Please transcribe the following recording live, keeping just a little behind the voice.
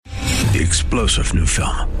The explosive new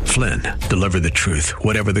film, Flynn, deliver the truth,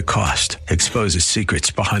 whatever the cost, exposes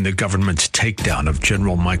secrets behind the government's takedown of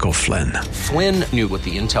General Michael Flynn. Flynn knew what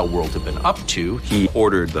the intel world had been up to. He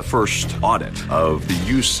ordered the first audit of the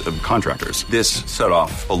use of contractors. This set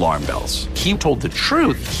off alarm bells. He told the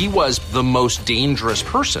truth. He was the most dangerous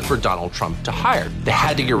person for Donald Trump to hire. They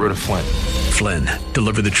had to get rid of Flynn. Flynn,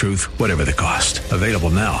 deliver the truth, whatever the cost. Available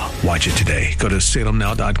now. Watch it today. Go to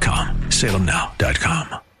salemnow.com.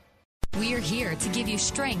 salemnow.com. We're here to give you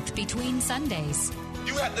strength between Sundays.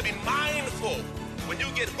 You have to be mindful. When you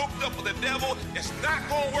get hooked up with the devil, it's not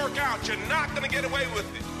going to work out. You're not going to get away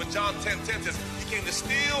with it. But John 10:10 says, he came to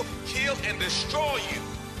steal, kill, and destroy you.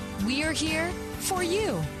 We're here for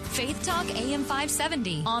you. Faith Talk AM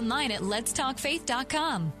 570. Online at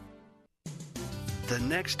letstalkfaith.com. The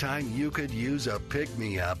next time you could use a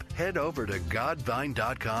pick-me-up, head over to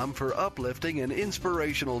godvine.com for uplifting and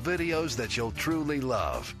inspirational videos that you'll truly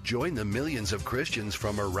love. Join the millions of Christians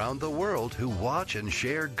from around the world who watch and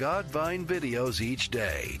share Godvine videos each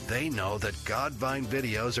day. They know that Godvine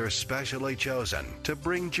videos are specially chosen to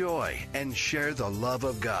bring joy and share the love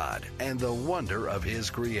of God and the wonder of His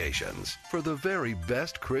creations. For the very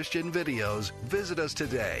best Christian videos, visit us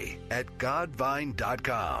today at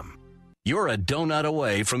godvine.com. You're a donut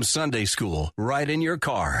away from Sunday school, right in your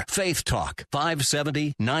car. Faith Talk,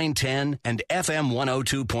 570, 910, and FM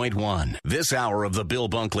 102.1. This hour of the Bill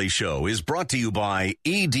Bunkley Show is brought to you by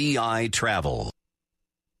EDI Travel.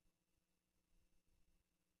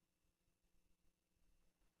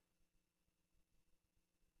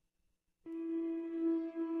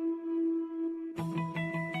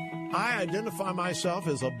 I identify myself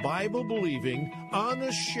as a Bible-believing,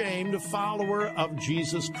 unashamed follower of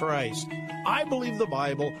Jesus Christ. I believe the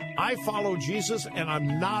Bible, I follow Jesus, and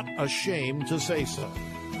I'm not ashamed to say so.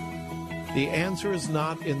 The answer is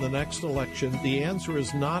not in the next election. The answer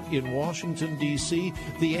is not in Washington, D.C.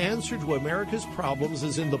 The answer to America's problems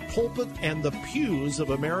is in the pulpit and the pews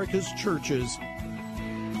of America's churches.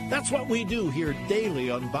 That's what we do here daily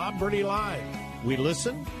on Bob Burney Live. We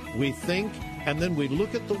listen, we think, and then we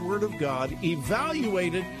look at the Word of God,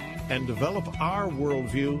 evaluate it, and develop our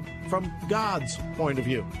worldview from God's point of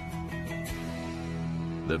view.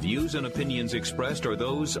 The views and opinions expressed are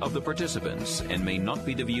those of the participants and may not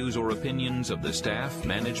be the views or opinions of the staff,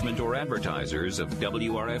 management, or advertisers of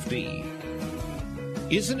WRFD.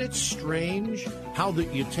 Isn't it strange how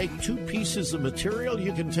that you take two pieces of material,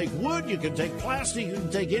 you can take wood, you can take plastic, you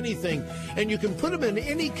can take anything, and you can put them in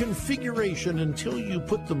any configuration until you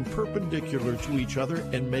put them perpendicular to each other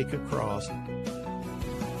and make a cross.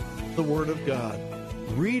 The Word of God.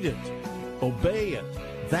 Read it. Obey it.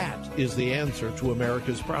 That is the answer to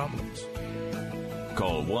America's problems.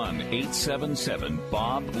 Call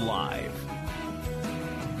 1-877-BOB-LIVE.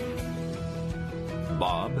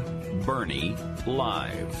 Bob Burney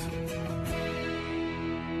Live.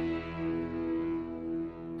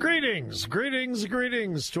 Greetings, greetings,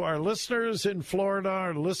 greetings to our listeners in Florida,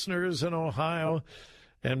 our listeners in Ohio,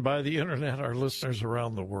 and by the internet, our listeners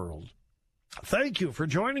around the world. Thank you for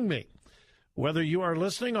joining me. Whether you are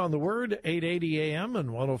listening on the Word, 880 AM and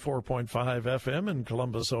 104.5 FM in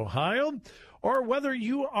Columbus, Ohio, or whether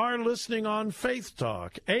you are listening on Faith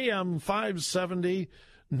Talk, AM 570,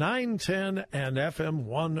 910 and FM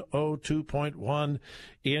 102.1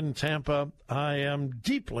 in Tampa. I am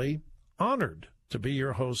deeply honored to be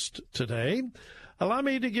your host today. Allow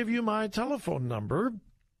me to give you my telephone number.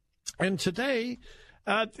 And today,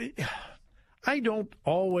 I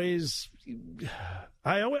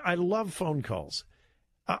love phone calls.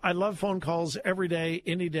 I love phone calls every day,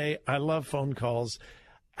 any day. I love phone calls.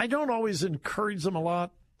 I don't always encourage them a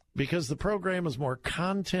lot, because the program is more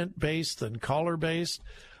content-based than caller-based.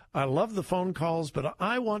 I love the phone calls, but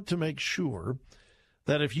I want to make sure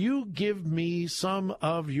that if you give me some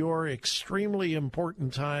of your extremely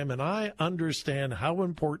important time, and I understand how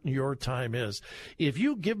important your time is, if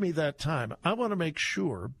you give me that time, I want to make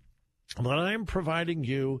sure that I am providing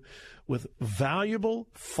you with valuable,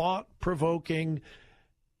 thought-provoking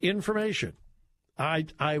information. I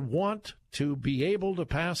want to be able to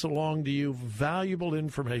pass along to you valuable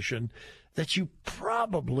information that you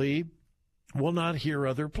probably will not hear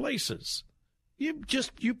other places. You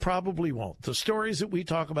probably won't. The stories that we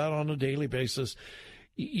talk about on a daily basis,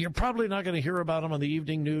 you're probably not going to hear about them on the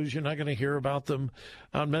evening news. You're not going to hear about them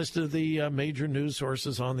on most of the major news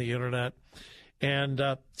sources on the internet. And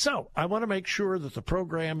so I want to make sure that the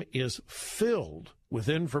program is filled with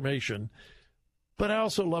information. But I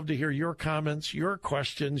also love to hear your comments, your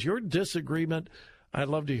questions, your disagreement. I'd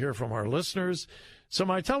love to hear from our listeners. So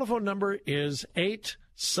my telephone number is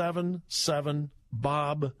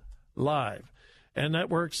 877-BOB-LIVE. and that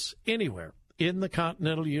works anywhere in the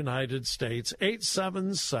continental United States.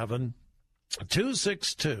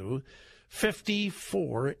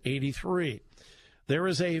 877-262-5483. There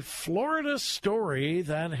is a Florida story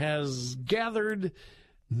that has gathered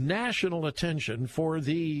national attention for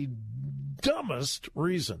the dumbest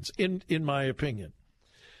reasons, in my opinion.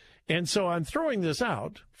 And so I'm throwing this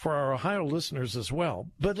out for our Ohio listeners as well,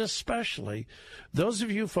 but especially those of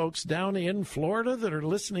you folks down in Florida that are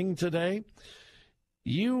listening today.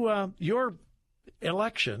 Your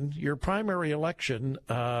election, your primary election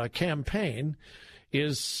campaign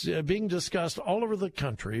is being discussed all over the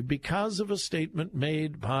country because of a statement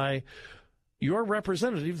made by your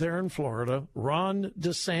representative there in Florida, Ron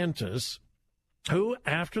DeSantis, who,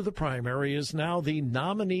 after the primary, is now the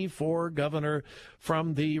nominee for governor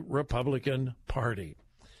from the Republican Party.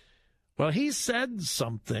 Well, he said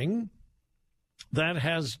something that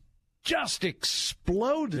has just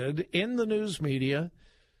exploded in the news media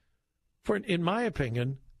for, in my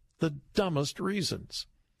opinion, the dumbest reasons.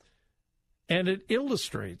 And it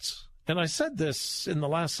illustrates, and I said this in the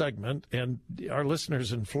last segment, and our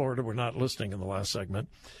listeners in Florida were not listening in the last segment,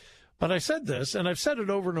 but I said this, and I've said it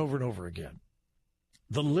over and over and over again.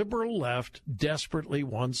 The liberal left desperately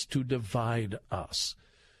wants to divide us.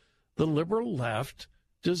 The liberal left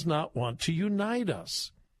does not want to unite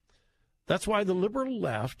us. That's why the liberal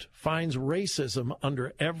left finds racism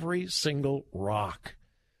under every single rock.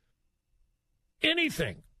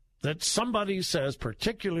 Anything that somebody says,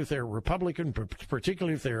 particularly if they're a Republican,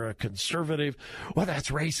 particularly if they're a conservative, well,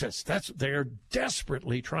 that's racist. They're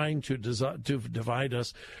desperately trying to divide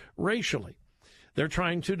us racially. They're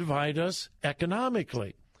trying to divide us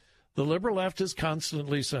economically. The liberal left is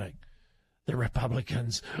constantly saying, the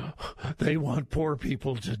Republicans, they want poor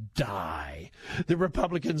people to die. The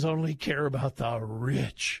Republicans only care about the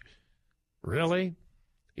rich. Really?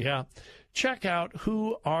 Yeah. Check out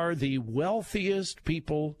who are the wealthiest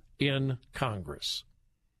people in Congress.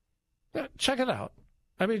 Check it out.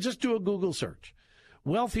 I mean, just do a Google search.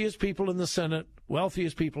 Wealthiest people in the Senate,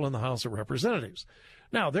 wealthiest people in the House of Representatives.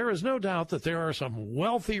 Now, there is no doubt that there are some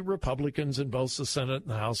wealthy Republicans in both the Senate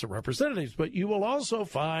and the House of Representatives, but you will also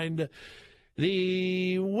find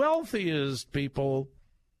the wealthiest people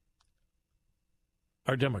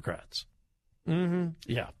are Democrats.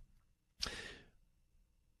 Yeah.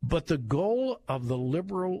 But the goal of the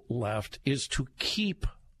liberal left is to keep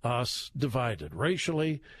us divided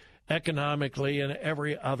racially, economically, and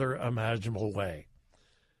every other imaginable way.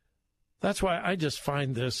 That's why I just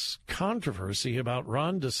find this controversy about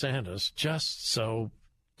Ron DeSantis just so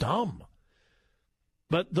dumb.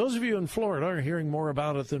 But those of you in Florida are hearing more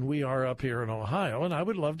about it than we are up here in Ohio, and I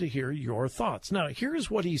would love to hear your thoughts. Now,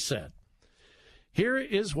 here's what he said. Here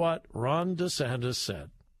is what Ron DeSantis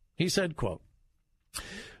said. He said, quote,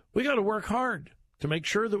 "We got to work hard to make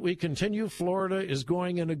sure that we continue Florida is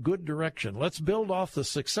going in a good direction. Let's build off the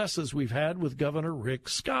successes we've had with Governor Rick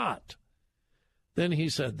Scott." Then he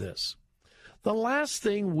said this, "The last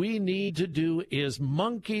thing we need to do is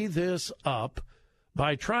monkey this up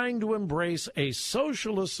by trying to embrace a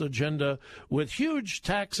socialist agenda with huge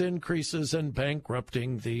tax increases and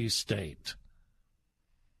bankrupting the state."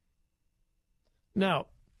 Now,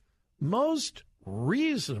 most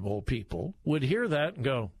reasonable people would hear that and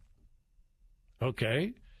go,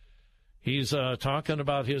 okay, he's talking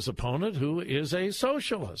about his opponent who is a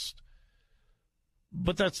socialist.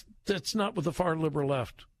 But that's not what the far liberal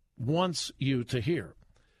left wants you to hear.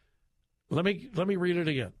 Let me read it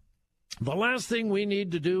again. "The last thing we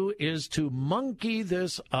need to do is to monkey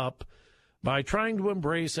this up by trying to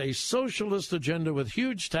embrace a socialist agenda with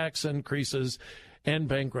huge tax increases and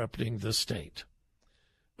bankrupting the state."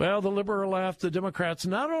 Well, the liberal left, the Democrats,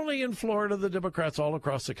 not only in Florida, the Democrats all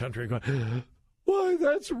across the country are going, "Why,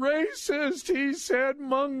 that's racist. He said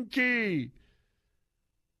monkey."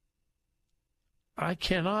 I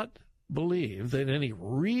cannot believe that any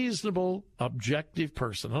reasonable, objective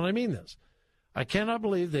person, and I mean this, I cannot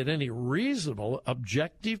believe that any reasonable,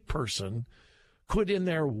 objective person could, in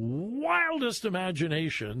their wildest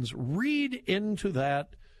imaginations, read into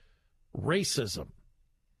that racism.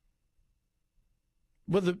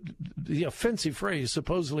 Well, the offensive phrase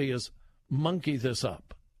supposedly is monkey this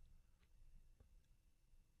up.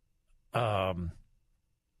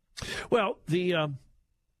 Well, the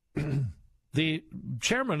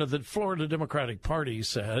chairman of the Florida Democratic Party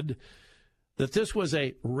said that this was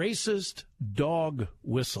a racist dog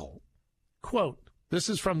whistle. Quote, this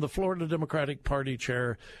is from the Florida Democratic Party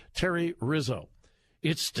chair, Terry Rizzo.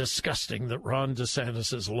 "It's disgusting that Ron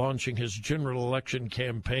DeSantis is launching his general election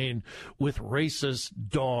campaign with racist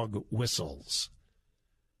dog whistles."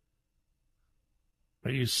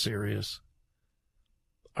 Are you serious?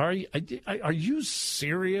 Are you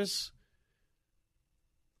serious?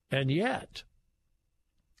 And yet,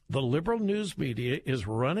 the liberal news media is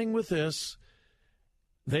running with this.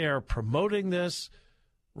 They are promoting this.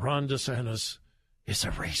 Ron DeSantis is a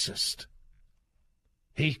racist.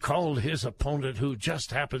 He called his opponent, who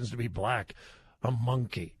just happens to be black, a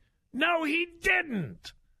monkey. No, he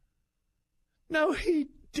didn't. No, he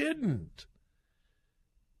didn't.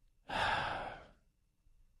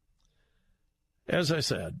 As I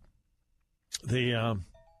said, the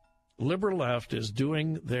liberal left is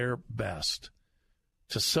doing their best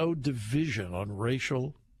to sow division on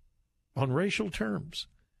racial terms.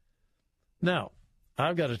 Now,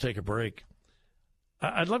 I've got to take a break.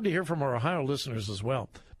 I'd love to hear from our Ohio listeners as well,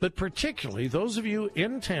 but particularly those of you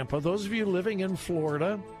in Tampa, those of you living in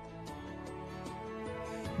Florida.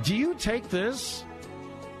 Do you take this,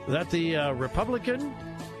 that the Republican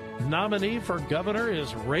nominee for governor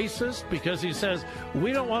is racist because he says,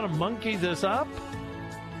 we don't want to monkey this up?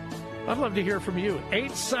 I'd love to hear from you.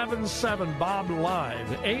 877-BOB-LIVE,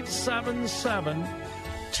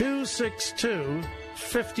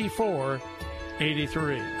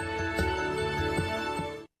 877-262-5483.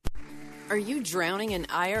 Are you drowning in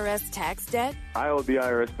IRS tax debt? I owe the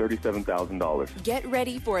IRS $37,000. Get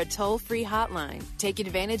ready for a toll-free hotline. Take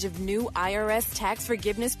advantage of new IRS tax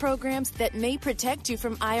forgiveness programs that may protect you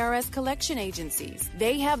from IRS collection agencies.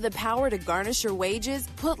 They have the power to garnish your wages,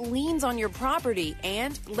 put liens on your property,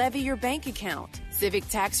 and levy your bank account. Civic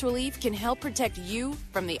Tax Relief can help protect you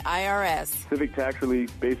from the IRS. Civic Tax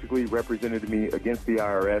Relief basically represented me against the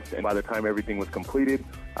IRS, and by the time everything was completed,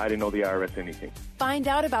 I didn't owe the IRS anything. Find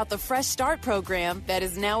out about the Fresh Start program that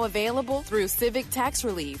is now available through Civic Tax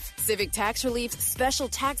Relief. Civic Tax Relief's special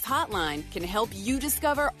tax hotline can help you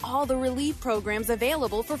discover all the relief programs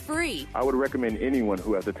available for free. I would recommend anyone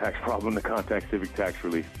who has a tax problem to contact Civic Tax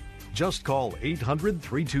Relief. Just call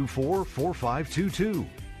 800-324-4522.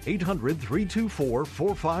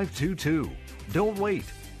 800-324-4522. Don't wait.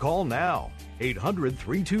 Call now.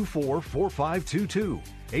 800-324-4522.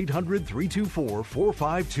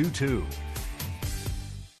 800-324-4522.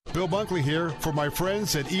 Bill Bunkley here for my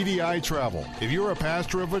friends at EDI Travel. If you're a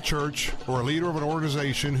pastor of a church or a leader of an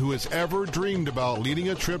organization who has ever dreamed about leading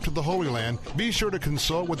a trip to the Holy Land, be sure to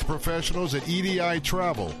consult with the professionals at EDI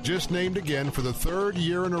Travel, just named again for the third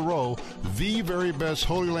year in a row, the very best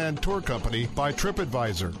Holy Land tour company by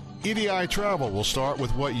TripAdvisor. EDI Travel will start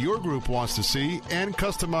with what your group wants to see and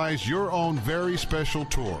customize your own very special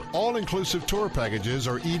tour. All-inclusive tour packages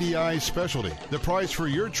are EDI's specialty. The price for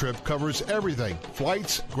your trip covers everything: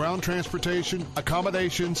 flights, ground transportation,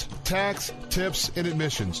 accommodations, tax, tips, and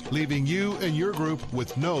admissions, leaving you and your group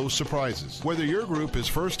with no surprises. Whether your group is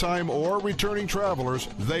first-time or returning travelers,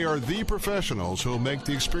 they are the professionals who will make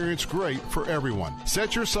the experience great for everyone.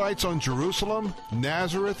 Set your sights on Jerusalem,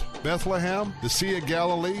 Nazareth, Bethlehem, the Sea of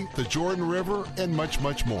Galilee, the Jordan River, and much,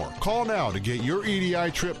 much more. Call now to get your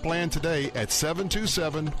EDI trip planned today at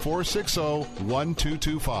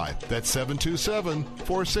 727-460-1225. That's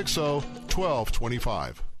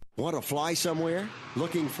 727-460-1225. Want to fly somewhere?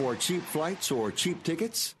 Looking for cheap flights or cheap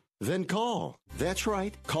tickets? Then call. That's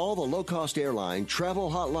right. Call the low-cost airline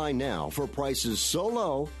travel hotline now for prices so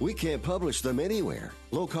low we can't publish them anywhere.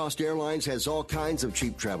 Low Cost Airlines has all kinds of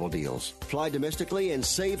cheap travel deals. Fly domestically and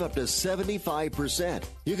save up to 75%.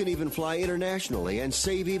 You can even fly internationally and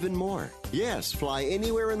save even more. Yes, fly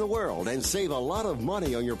anywhere in the world and save a lot of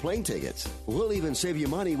money on your plane tickets. We'll even save you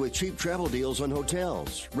money with cheap travel deals on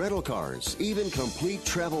hotels, rental cars, even complete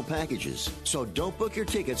travel packages. So don't book your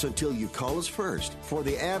tickets until you call us first for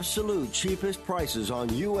the absolute cheapest prices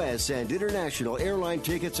on U.S. and international airline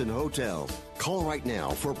tickets and hotels. Call right now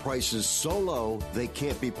for prices so low they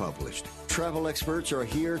can't be published. Travel experts are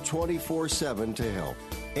here 24/7 to help.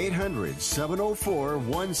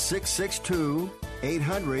 800-704-1662.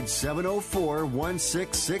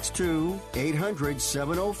 800-704-1662.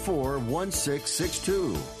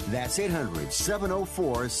 800-704-1662. That's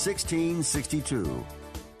 800-704-1662.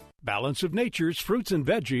 Balance of Nature's fruits and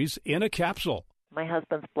veggies in a capsule. My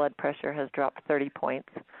husband's blood pressure has dropped 30 points.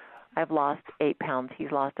 I've lost 8 pounds.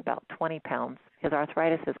 He's lost about 20 pounds. His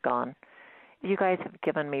arthritis is gone. You guys have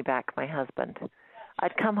given me back my husband.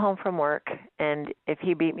 I'd come home from work, and if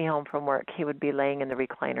he beat me home from work, he would be laying in the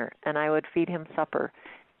recliner, and I would feed him supper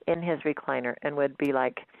in his recliner and would be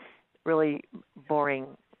like really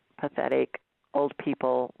boring, pathetic old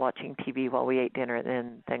people watching TV while we ate dinner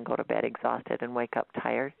and then go to bed exhausted and wake up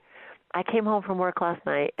tired. I came home from work last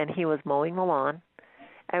night, and he was mowing the lawn.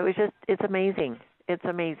 It's amazing. It's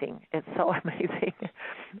amazing. It's so amazing.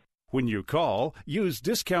 When you call, use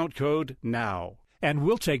discount code NOW. and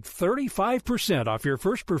we'll take 35% off your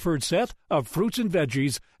first preferred set of fruits and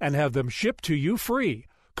veggies and have them shipped to you free.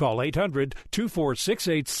 Call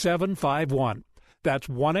 800-246-8751. That's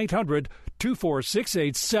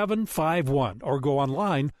 1-800-246-8751, or go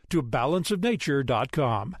online to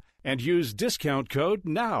balanceofnature.com and use discount code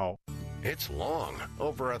NOW. It's long,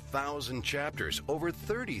 over 1,000 chapters, over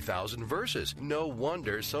 30,000 verses. No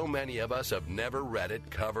wonder so many of us have never read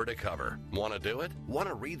it cover to cover. Want to do it? Want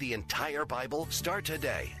to read the entire Bible? Start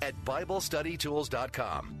today at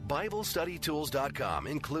BibleStudyTools.com. BibleStudyTools.com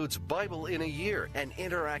includes Bible in a Year, an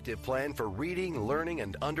interactive plan for reading, learning,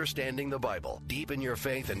 and understanding the Bible. Deepen your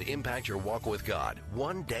faith and impact your walk with God,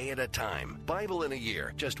 one day at a time. Bible in a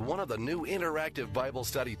Year, just one of the new interactive Bible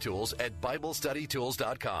study tools at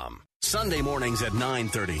BibleStudyTools.com. Sunday mornings at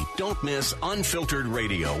 9:30. Don't miss Unfiltered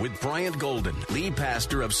Radio with Bryant Golden, lead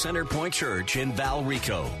pastor of Center Point Church in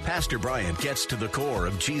Valrico. Pastor Bryant gets to the core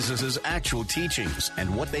of Jesus' actual teachings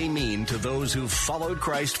and what they mean to those who've followed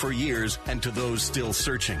Christ for years and to those still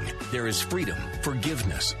searching. There is freedom,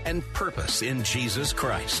 forgiveness, and purpose in Jesus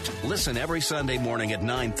Christ. Listen every Sunday morning at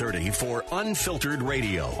 9:30 for Unfiltered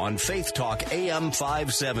Radio on Faith Talk AM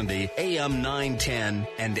 570, AM 910,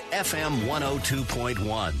 and FM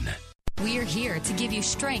 102.1. We're here to give you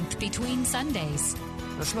strength between Sundays.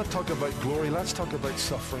 Let's not talk about glory, let's talk about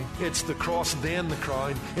suffering. It's the cross, then the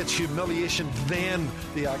crown. It's humiliation, then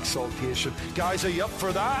the exaltation. Guys, are you up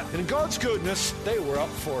for that? And in God's goodness, they were up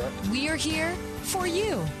for it. We're here for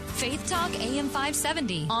you. Faith Talk AM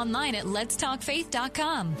 570. Online at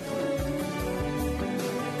letstalkfaith.com.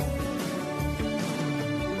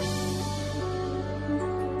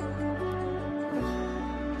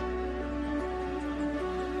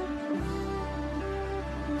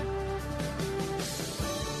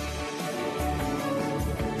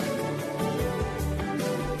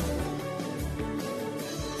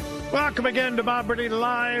 Welcome again to Bob Burney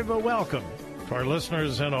Live. Welcome to our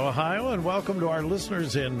listeners in Ohio, and welcome to our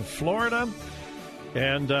listeners in Florida.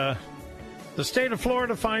 And the state of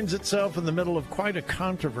Florida finds itself in the middle of quite a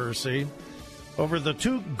controversy over the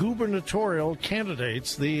two gubernatorial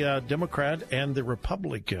candidates, the Democrat and the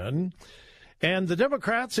Republican. And the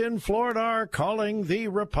Democrats in Florida are calling the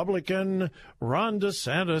Republican Ron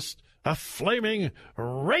DeSantis a flaming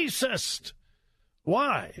racist.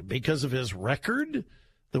 Why? Because of his record?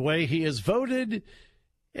 The way he has voted?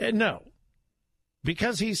 No.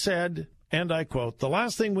 Because he said, and I quote, "The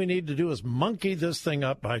last thing we need to do is monkey this thing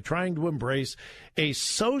up by trying to embrace a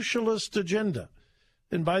socialist agenda."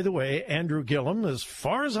 And by the way, Andrew Gillum, as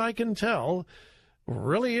far as I can tell,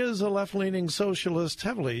 really is a left-leaning socialist,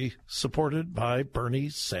 heavily supported by Bernie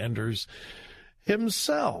Sanders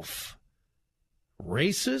himself.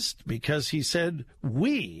 Racist because he said,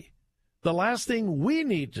 the last thing we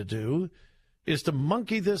need to do is to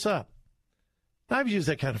monkey this up. I've used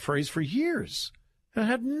that kind of phrase for years. It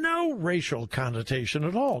had no racial connotation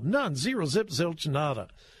at all. None. Zero, zip, zilch, nada.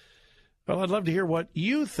 Well, I'd love to hear what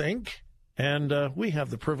you think. And we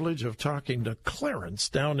have the privilege of talking to Clarence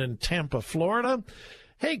down in Tampa, Florida.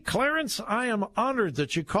 Hey, Clarence, I am honored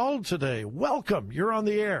that you called today. Welcome. You're on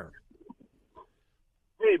the air.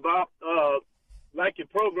 Hey, Bob. Like your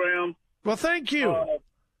program. Well, thank you.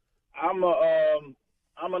 I'm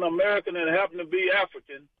an American and happen to be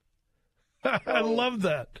African. I love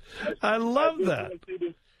that. I love that.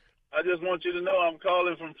 I just want you to know I'm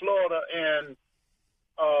calling from Florida, and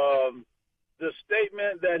the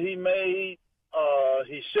statement that he made,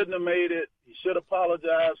 he shouldn't have made it. He should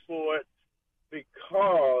apologize for it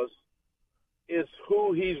because it's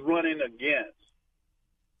who he's running against.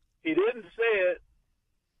 He didn't say it.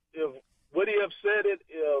 Would he have said it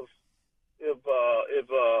if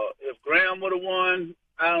Graham would have won?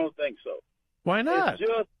 I don't think so. Why not?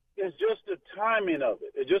 It's just the timing of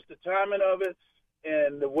it. It's just the timing of it,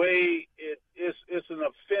 and the way it's an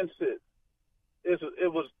offensive.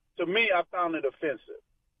 It was, to me, I found it offensive.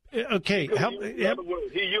 Okay.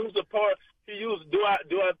 He used the part. Do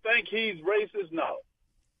I think he's racist? No.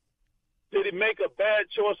 Did he make a bad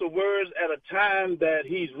choice of words at a time that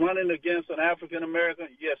he's running against an African American?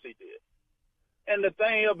 Yes, he did. And the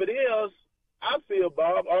thing of it is, I feel,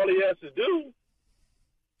 Bob, all he has to do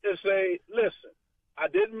is say, listen, I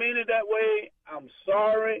didn't mean it that way. I'm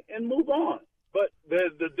sorry, and move on. But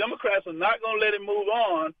the Democrats are not going to let him move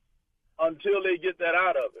on until they get that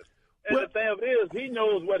out of it. And the thing of it is, he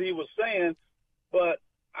knows what he was saying, but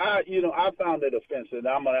I found it offensive.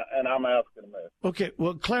 I'm African American. Okay,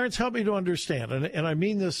 well, Clarence, help me to understand, and I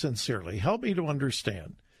mean this sincerely. Help me to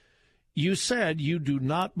understand. You said you do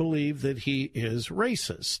not believe that he is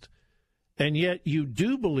racist, and yet you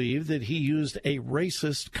do believe that he used a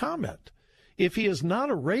racist comment. If he is not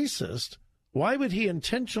a racist, Why would he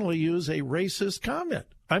intentionally use a racist comment?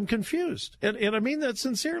 I'm confused, and I mean that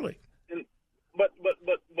sincerely. But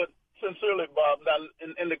sincerely, Bob, now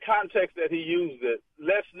in the context that he used it,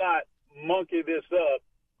 let's not monkey this up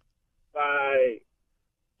by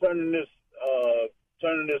turning this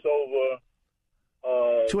over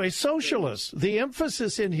to a socialist. The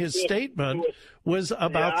emphasis in his statement was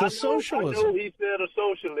about the socialism. I know he said a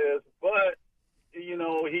socialist, but he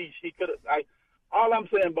could have. All I'm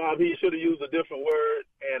saying, Bob, he should have used a different word,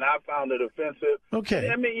 and I found it offensive.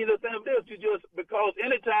 Okay. I mean, the thing of this, because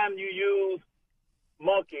anytime you use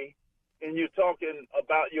monkey and you're talking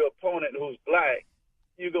about your opponent who's black,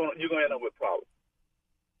 you're gonna end up with problems.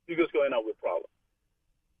 You're just gonna end up with problems.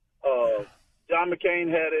 John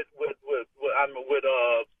McCain had it with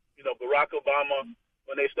Barack Obama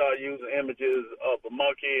when they started using images of a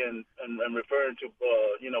monkey and referring to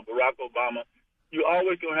Barack Obama. You're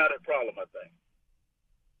always gonna have that problem, I think.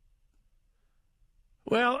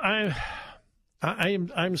 Well,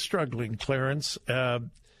 I'm struggling, Clarence.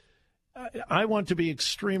 I want to be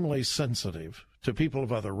extremely sensitive to people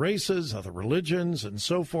of other races, other religions, and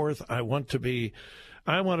so forth. I want to be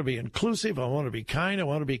inclusive. I want to be kind. I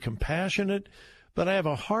want to be compassionate. But I have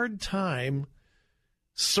a hard time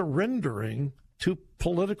surrendering to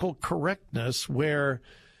political correctness where.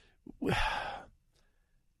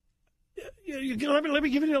 Let me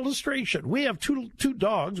give you an illustration. We have two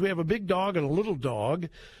dogs. We have a big dog and a little dog.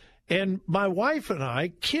 And my wife and I,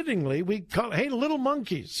 kiddingly, we call, hey, little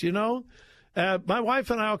monkeys, My wife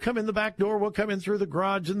and I will come in the back door. We'll come in through the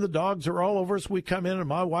garage, and the dogs are all over us. We come in, and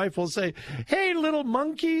my wife will say, hey, little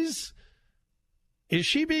monkeys. Is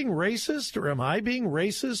she being racist, or am I being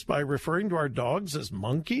racist by referring to our dogs as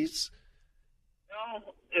monkeys?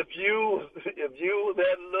 No, if you had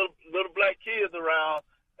little black kids around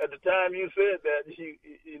at the time you said that,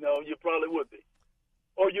 you probably would be,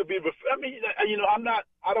 or you'd be. I mean, I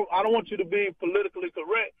don't want you to be politically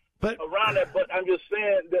correct around that, but I'm just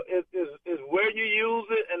saying that is where you use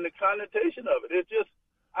it and the connotation of it. It's just,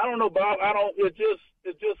 I don't know, Bob. It's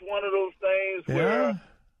just one of those things where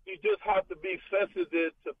you just have to be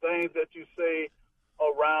sensitive to things that you say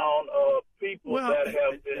around people that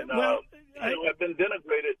have been have been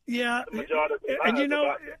denigrated. Yeah, the majority of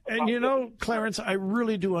the and Clarence, I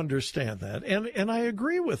really do understand that, and I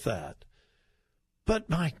agree with that. But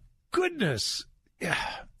my goodness,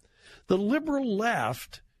 the liberal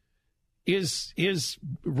left is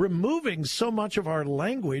removing so much of our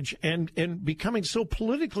language and becoming so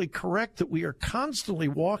politically correct that we are constantly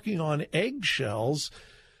walking on eggshells.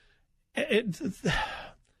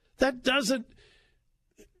 That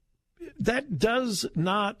does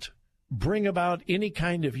not bring about any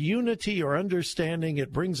kind of unity or understanding.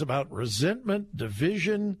 It brings about resentment,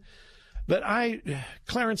 division. But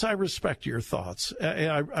Clarence, I respect your thoughts.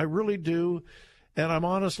 I really do. And I'm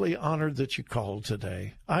honestly honored that you called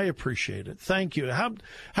today. I appreciate it. Thank you.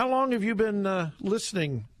 How long have you been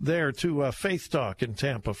listening there to Faith Talk in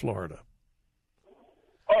Tampa, Florida?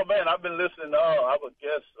 Oh, man, I've been listening, I would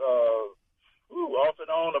guess, off and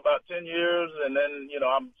on about 10 years. And then,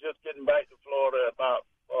 I'm just getting back to Florida about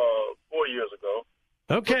 4 years ago.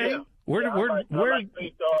 Okay. Yeah, I like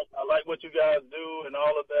Faith Talk. I like what you guys do and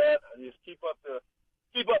all of that. And just keep up the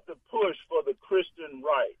push for the Christian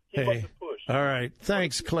right. Keep up the push. All right.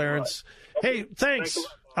 Thanks, Clarence. Right. Okay. Hey, thanks.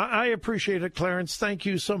 I appreciate it, Clarence. Thank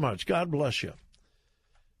you so much. God bless you.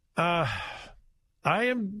 I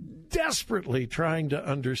am desperately trying to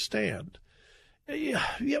understand.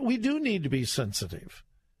 Yeah, we do need to be sensitive.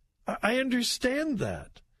 I understand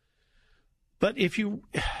that. But if you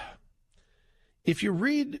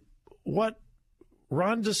read what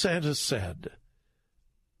Ron DeSantis said,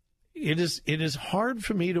 it is hard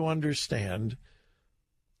for me to understand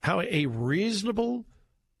how a reasonable,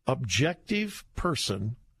 objective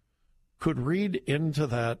person could read into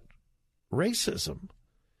that racism.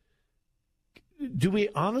 Do we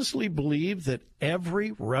honestly believe that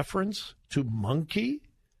every reference to monkey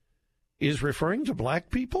is referring to black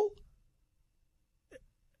people?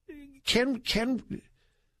 Can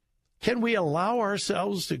we allow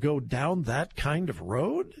ourselves to go down that kind of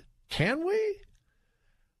road? Can we?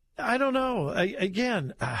 I don't know.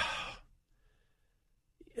 Again,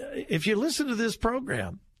 if you listen to this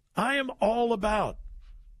program, I am all about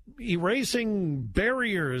erasing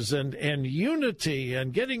barriers and unity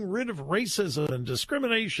and getting rid of racism and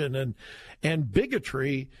discrimination and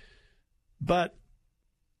bigotry, but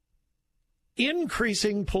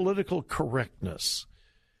increasing political correctness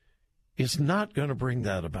is not going to bring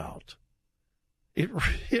that about. It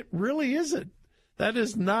really isn't. That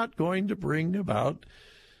is not going to bring about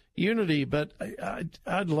unity. But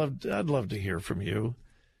I'd love to hear from you.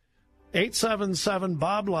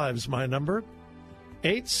 877-BOB-LIVES, my number.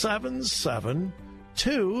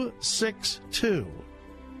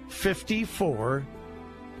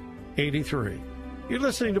 877-262-5483. You're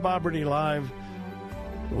listening to Bob Burney Live.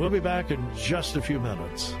 We'll be back in just a few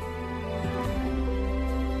minutes.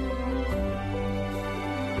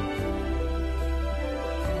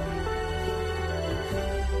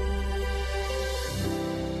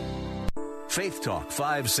 Faith Talk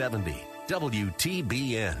 570,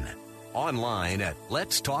 WTBN. Online at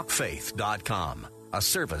letstalkfaith.com, a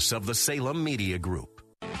service of the Salem Media Group.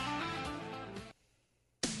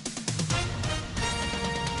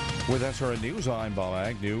 With SRN News, I'm Bob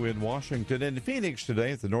Agnew in Washington. In Phoenix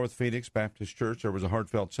today at the North Phoenix Baptist Church, there was a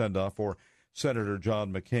heartfelt send-off for Senator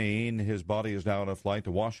John McCain. His body is now on a flight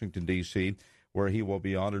to Washington, D.C., where he will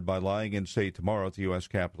be honored by lying in state tomorrow at the U.S.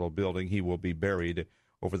 Capitol building. He will be buried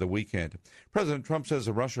over the weekend. President Trump says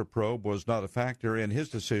the Russia probe was not a factor in his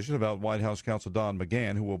decision about White House counsel Don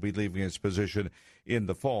McGahn, who will be leaving his position in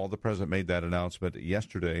the fall. The president made that announcement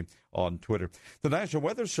yesterday on Twitter. The National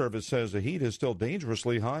Weather Service says the heat is still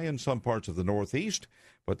dangerously high in some parts of the Northeast,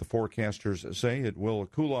 but the forecasters say it will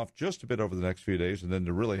cool off just a bit over the next few days, and then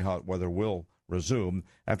the really hot weather will resume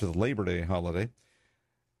after the Labor Day holiday.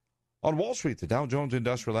 On Wall Street, the Dow Jones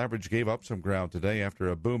Industrial Average gave up some ground today after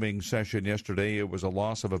a booming session yesterday. It was a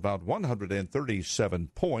loss of about 137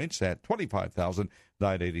 points at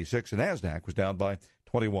 25,986, and NASDAQ was down by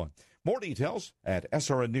 21. More details at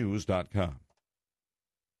srnnews.com.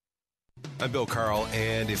 I'm Bill Carl,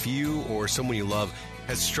 and if you or someone you love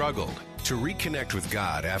has struggled to reconnect with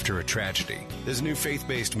God after a tragedy, there's a new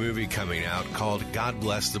faith-based movie coming out called God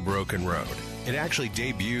Bless the Broken Road. It actually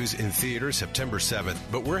debuts in theaters September 7th,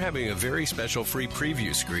 but we're having a very special free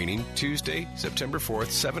preview screening Tuesday, September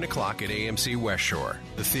 4th, 7 o'clock at AMC West Shore.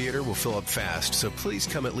 The theater will fill up fast, so please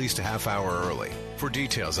come at least a half hour early. For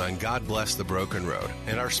details on God Bless the Broken Road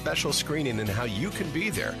and our special screening and how you can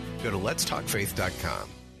be there, go to letstalkfaith.com.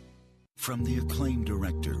 From the acclaimed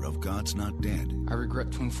director of God's Not Dead. I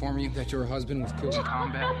regret to inform you that your husband was killed in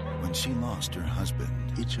combat. When she lost her husband.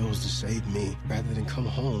 He chose to save me rather than come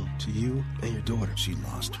home to you and your daughter. She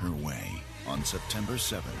lost her way. On September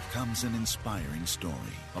 7th comes an inspiring story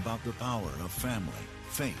about the power of family,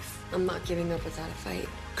 faith. I'm not giving up without a fight.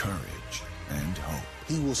 Courage and hope.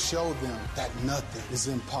 He will show them that nothing is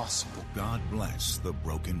impossible. God Bless the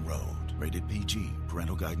Broken Road. Rated PG.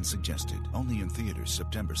 Parental guidance suggested. Only in theaters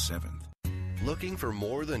September 7th. Looking for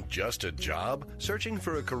more than just a job? Searching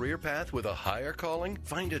for a career path with a higher calling?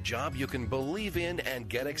 Find a job you can believe in and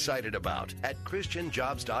get excited about at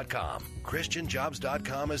ChristianJobs.com.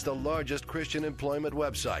 ChristianJobs.com is the largest Christian employment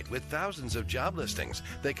website with thousands of job listings.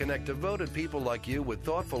 They connect devoted people like you with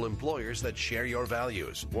thoughtful employers that share your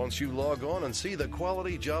values. Once you log on and see the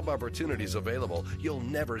quality job opportunities available, you'll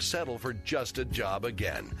never settle for just a job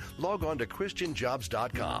again. Log on to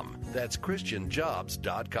ChristianJobs.com. That's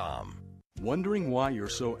ChristianJobs.com. Wondering why you're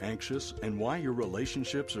so anxious and why your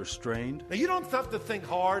relationships are strained? Now, you don't have to think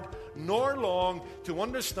hard nor long to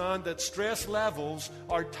understand that stress levels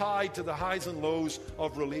are tied to the highs and lows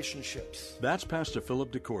of relationships. That's Pastor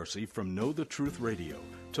Philip DeCourcy from Know the Truth Radio,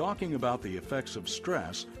 talking about the effects of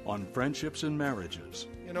stress on friendships and marriages.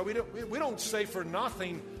 You know, we don't say for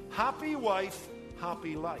nothing, happy wife,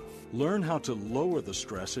 happy life. Learn how to lower the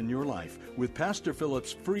stress in your life with Pastor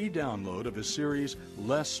Philip's free download of his series,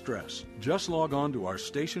 Less Stress. Just log on to our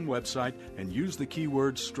station website and use the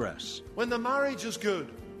keyword stress. When the marriage is good,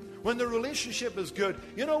 when the relationship is good,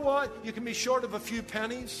 you know what? You can be short of a few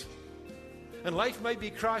pennies and life might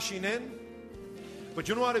be crashing in. But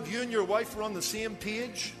you know what? If you and your wife are on the same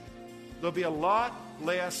page, there'll be a lot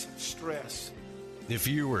less stress. If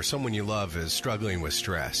you or someone you love is struggling with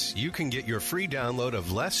stress, you can get your free download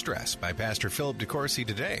of Less Stress by Pastor Philip DeCourcy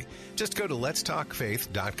today. Just go to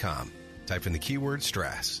letstalkfaith.com. Type in the keyword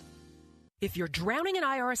stress. If you're drowning in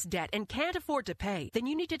IRS debt and can't afford to pay, then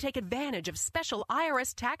you need to take advantage of special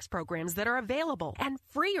IRS tax programs that are available and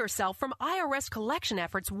free yourself from IRS collection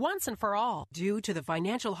efforts once and for all. Due to the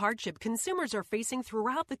financial hardship consumers are facing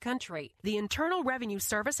throughout the country, the Internal Revenue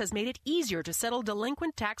Service has made it easier to settle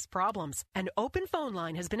delinquent tax problems. An open phone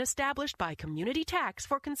line has been established by Community Tax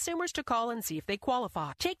for consumers to call and see if they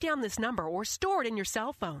qualify. Take down this number or store it in your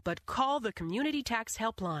cell phone, but call the Community Tax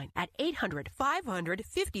Helpline at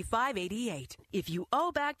 800-500-5588. $55.88. If you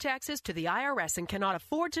owe back taxes to the IRS and cannot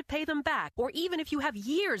afford to pay them back, or even if you have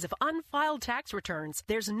years of unfiled tax returns,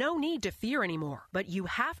 there's no need to fear anymore. But you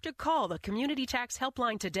have to call the Community Tax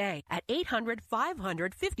Helpline today at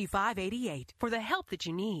 800-500-5588 for the help that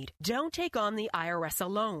you need. Don't take on the IRS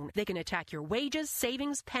alone. They can attack your wages,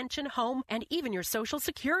 savings, pension, home, and even your Social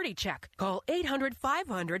Security check. Call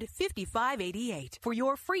 800-500-5588 for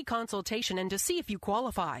your free consultation and to see if you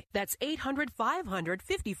qualify. That's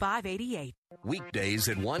 800-500-5588. Weekdays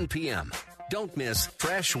at 1 p.m. Don't miss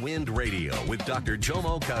Fresh Wind Radio with Dr.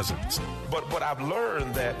 Jomo Cousins. But I've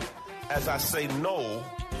learned that as I say no,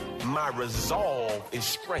 my resolve is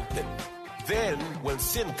strengthened. Then when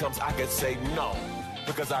sin comes, I can say no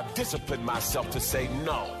because I've disciplined myself to say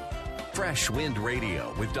no. Fresh Wind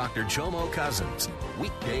Radio with Dr. Jomo Cousins.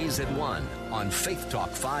 Weekdays at 1 on Faith Talk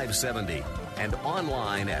 570 and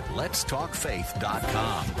online at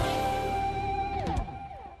letstalkfaith.com.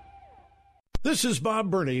 This is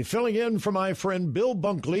Bob Burney filling in for my friend Bill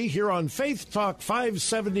Bunkley here on Faith Talk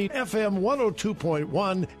 570, FM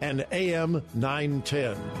 102.1 and AM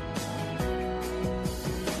 910.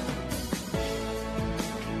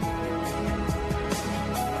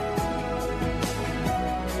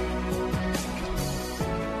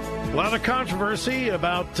 A lot of controversy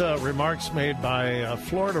about remarks made by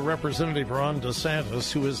Florida Representative Ron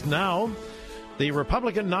DeSantis, who is now the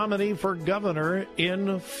Republican nominee for governor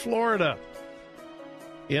in Florida.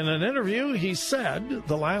 In an interview, he said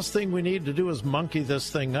the last thing we need to do is monkey this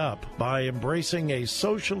thing up by embracing a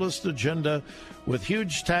socialist agenda with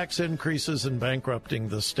huge tax increases and bankrupting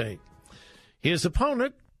the state. His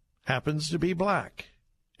opponent happens to be black,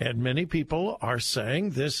 and many people are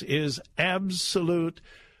saying this is absolute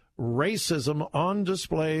racism on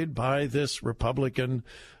display by this Republican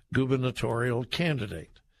gubernatorial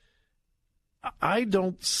candidate. I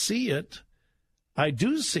don't see it. I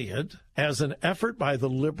do see it as an effort by the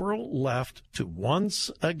liberal left to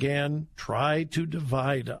once again try to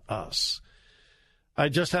divide us. I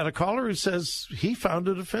just had a caller who says he found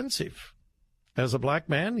it offensive. As a black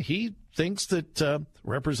man, he thinks that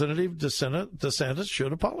Representative DeSantis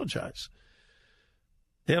should apologize.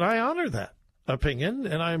 And I honor that opinion,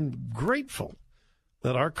 and I'm grateful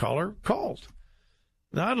that our caller called.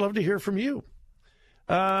 Now, I'd love to hear from you.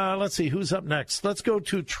 Let's see, who's up next? Let's go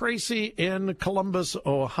to Tracy in Columbus,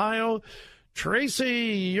 Ohio.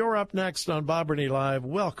 Tracy, you're up next on Bob Burney Live.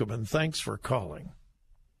 Welcome, and thanks for calling.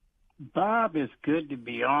 Bob, it's good to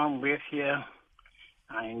be on with you.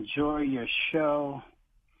 I enjoy your show.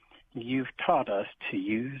 You've taught us to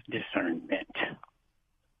use discernment.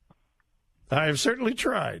 I have certainly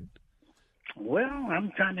tried. Well,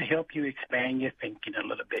 I'm trying to help you expand your thinking a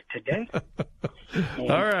little bit today.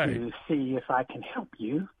 All right. To see if I can help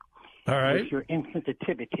you with your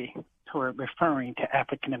insensitivity toward referring to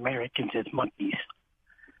African Americans as monkeys.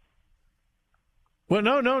 Well,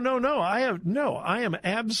 no. I am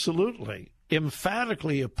absolutely,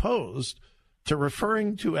 emphatically opposed to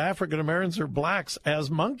referring to African Americans or blacks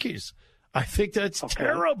as monkeys. I think that's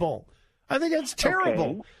terrible. I think that's terrible.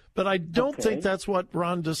 Okay. But I don't think that's what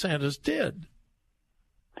Ron DeSantis did.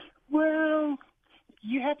 Well,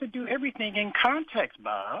 you have to do everything in context,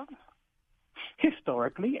 Bob.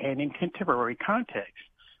 Historically and in contemporary context.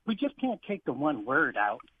 We just can't take the one word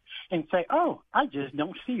out and say, oh, I just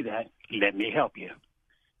don't see that. Let me help you.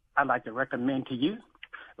 I'd like to recommend to you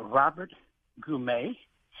Robert Gumay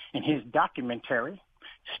and his documentary,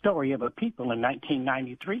 Story of a People, in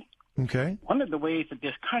 1993. Okay. One of the ways that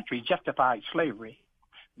this country justified slavery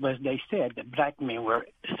was they said that black men were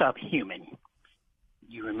subhuman.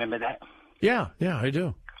 You remember that? Yeah, I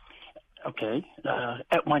do. Okay.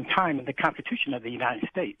 At one time in the Constitution of the United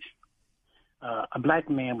States, a black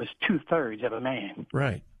man was 2/3 of a man.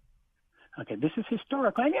 Right. Okay, this is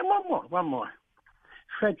historical. And then one more.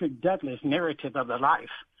 Frederick Douglass' narrative of the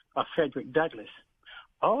life of Frederick Douglass,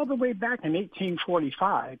 all the way back in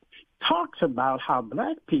 1845, talks about how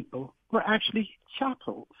black people were actually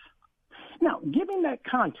chatels. Now, given that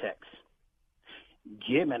context,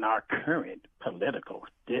 given our current political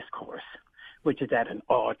discourse, which is at an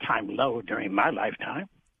all-time low during my lifetime,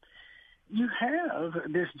 you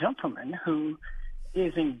have this gentleman who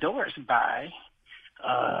is endorsed by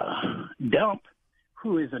Dump,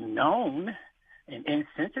 who is a known and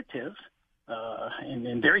insensitive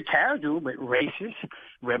and very casual but racist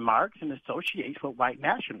remarks and associates with white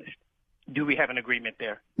nationalists. Do we have an agreement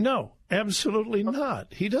there? No, absolutely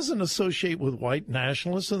not. He doesn't associate with white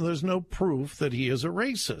nationalists, and there's no proof that he is a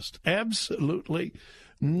racist. Absolutely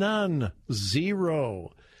none.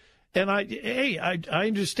 Zero. And I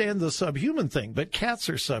understand the subhuman thing, but cats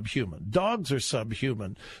are subhuman. Dogs are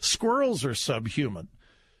subhuman. Squirrels are subhuman.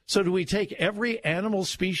 So do we take every animal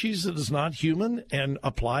species that is not human and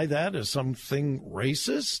apply that as something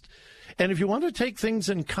racist? And if you want to take things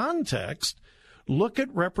in context, look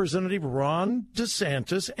at Representative Ron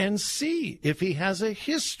DeSantis and see if he has a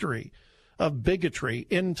history of bigotry,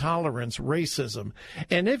 intolerance, racism.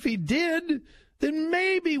 And if he did, then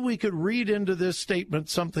maybe we could read into this statement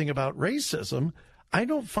something about racism. I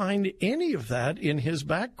don't find any of that in his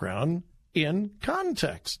background in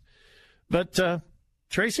context. But,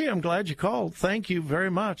 Tracy, I'm glad you called. Thank you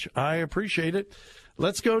very much. I appreciate it.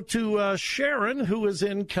 Let's go to Sharon, who is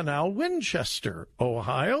in Canal Winchester,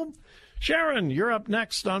 Ohio. Sharon, you're up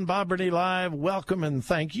next on Bob Burney Live. Welcome and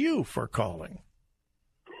thank you for calling.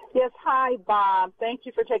 Yes, hi, Bob. Thank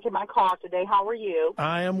you for taking my call today. How are you?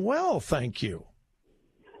 I am well, thank you.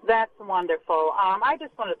 That's wonderful. I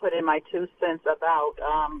just want to put in my 2 cents about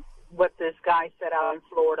what this guy said out in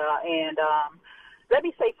Florida. And let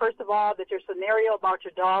me say, first of all, that your scenario about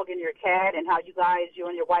your dog and your cat and how you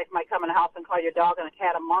and your wife might come in the house and call your dog and a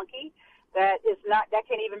cat a monkey, that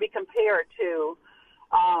can't even be compared to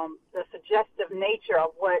the suggestive nature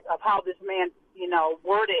of how this man,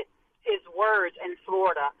 worded his words in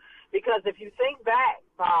Florida. Because if you think back,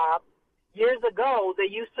 Bob, years ago they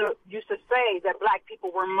used to say that black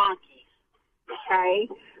people were monkeys. Okay?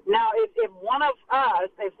 Now if one of us,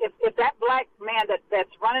 if that black man that's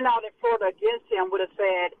running out in Florida against him would have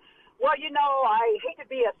said, well, I hate to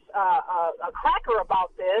be a cracker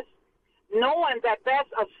about this, knowing that that's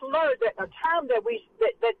a slur, a term that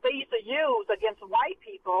they used to use against white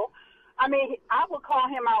people, I mean, I would call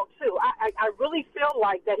him out too. I really feel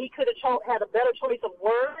like that he could have had a better choice of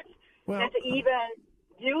words than to even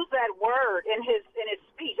use that word in his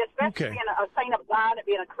speech, especially being a saint of God and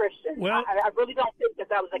being a Christian. Well, I really don't think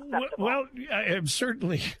that was acceptable. Well,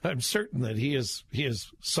 I'm certain that he is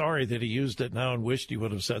sorry that he used it now and wished he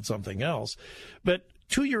would have said something else. But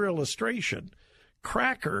to your illustration,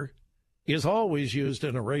 cracker is always used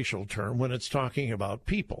in a racial term when it's talking about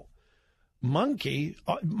people. Monkey,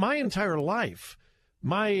 my entire life,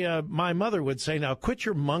 my mother would say, now quit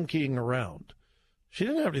your monkeying around. She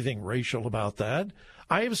didn't have anything racial about that.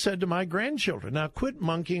 I have said to my grandchildren, now quit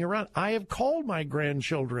monkeying around. I have called my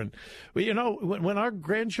grandchildren, when our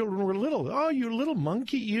grandchildren were little, oh, you little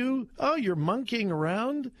monkey, you're monkeying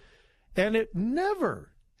around. And it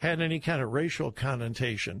never had any kind of racial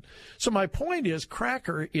connotation. So my point is,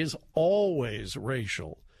 cracker is always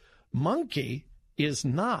racial. Monkey is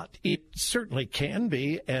not. It certainly can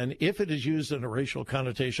be, and if it is used in a racial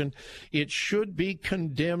connotation, it should be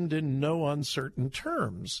condemned in no uncertain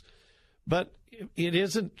terms. But it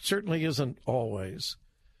certainly isn't always.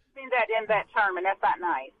 In that term, and that's not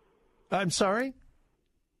nice. I'm sorry?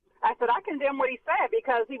 I said I condemn what he said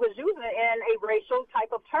because he was using it in a racial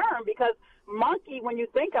type of term, because monkey, when you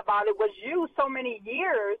think about it, was used so many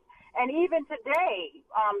years. And even today,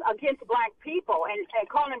 against black people and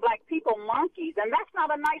calling black people monkeys. And that's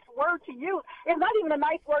not a nice word to use. It's not even a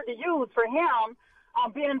nice word to use for him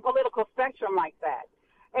being in the political spectrum like that.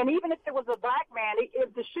 And even if it was a black man,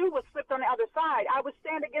 if the shoe was flipped on the other side, I would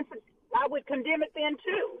stand against it. I would condemn it then,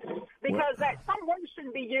 too. Because some words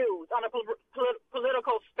shouldn't be used on a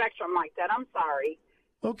political spectrum like that. I'm sorry.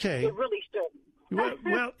 Okay. It really shouldn't.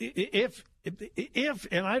 Well, if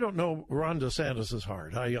and I don't know Ron DeSantis'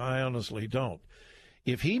 heart, I honestly don't.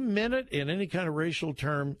 If he meant it in any kind of racial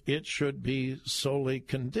term, it should be solely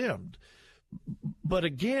condemned. But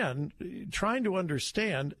again, trying to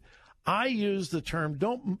understand, I use the term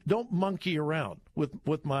don't monkey around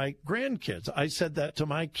with my grandkids. I said that to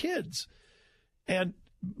my kids,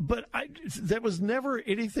 but there was never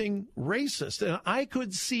anything racist. And I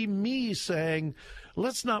could see me saying,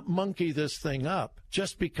 let's not monkey this thing up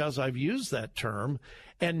just because I've used that term,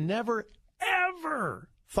 and never, ever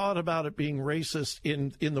thought about it being racist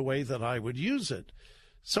in the way that I would use it.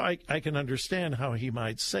 So I can understand how he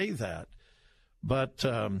might say that. But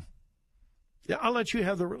I'll let you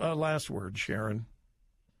have the last word, Sharon.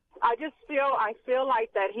 I feel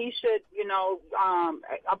like that he should,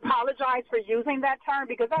 apologize for using that term,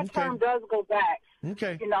 because that term does go back,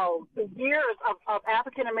 to years of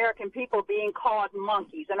African-American people being called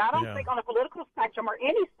monkeys. And I don't think on a political spectrum or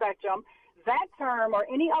any spectrum, that term or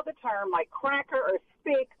any other term like cracker or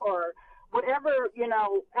spick or whatever,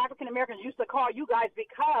 African-Americans used to call you guys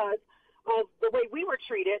because of the way we were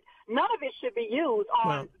treated, none of it should be used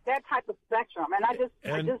on that type of spectrum. And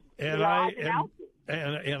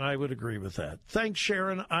I would agree with that. Thanks,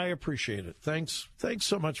 Sharon. I appreciate it. Thanks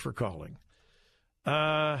so much for calling.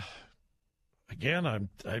 Again, I'm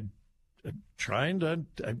trying to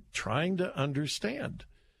understand.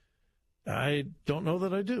 I don't know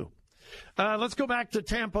that I do. Let's go back to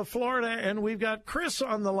Tampa, Florida, and we've got Chris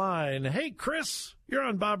on the line. Hey, Chris, you're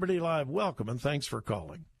on Bob Burney Live. Welcome, and thanks for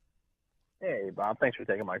calling. Hey, Bob. Thanks for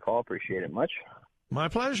taking my call. Appreciate it much. My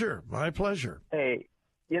pleasure. My pleasure. Hey,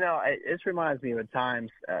 this reminds me of a time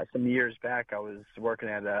some years back I was working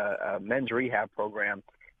at a men's rehab program,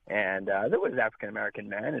 and there was African-American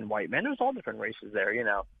men and white men. There was all different races there,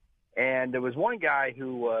 And there was one guy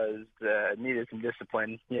who was needed some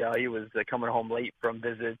discipline. He was coming home late from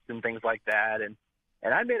visits and things like that. And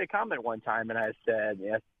I made a comment one time, and I said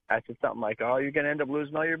something like, "Oh, you're going to end up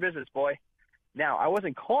losing all your visits, boy." Now, I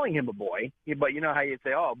wasn't calling him a boy, but you know how you'd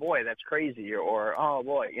say, "Oh boy, that's crazy," or "Oh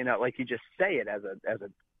boy," like you just say it as a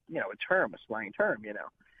a term, a slang term,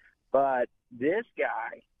 But this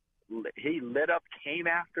guy, he lit up, came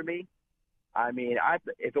after me. I mean,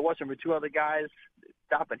 if it wasn't for two other guys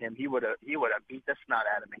stopping him, he would have beat the snot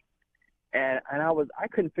out of me. And I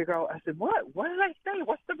couldn't figure out. I said, what did I say?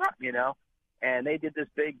 What's the problem? And they did this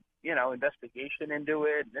big, investigation into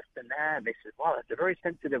it, and this and that. And they said, wow, that's a very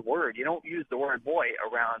sensitive word. You don't use the word boy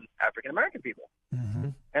around African-American people. Mm-hmm.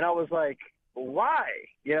 And I was like, why?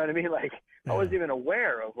 You know what I mean? Like, I wasn't even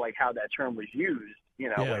aware of, how that term was used,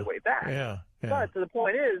 way back. Yeah. But the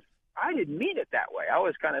point is, I didn't mean it that way. I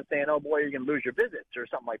was kind of saying, oh, boy, you're going to lose your visits or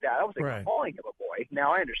something like that. I wasn't calling him a boy.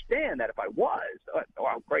 Now, I understand that if I was,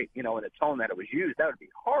 wow, great, in the tone that it was used, that would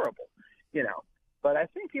be horrible, But I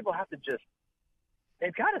think people have to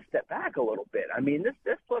they've got to step back a little bit. I mean, this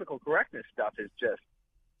political correctness stuff is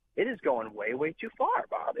it is going way, way too far,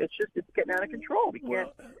 Bob. It's getting out of control. We can't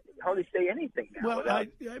hardly say anything now without,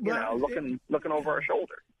 looking over our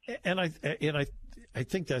shoulder. And I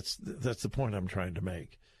think that's the point I'm trying to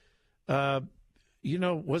make.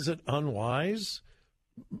 Was it unwise?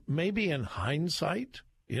 Maybe in hindsight,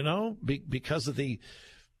 because of the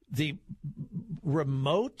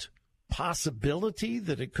remote possibility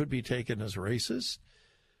that it could be taken as racist.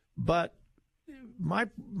 But my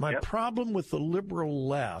problem with the liberal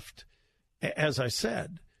left, as I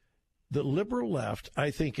said, the liberal left,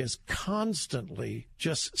 I think, is constantly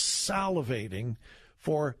just salivating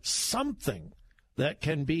for something that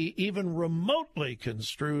can be even remotely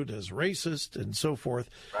construed as racist and so forth,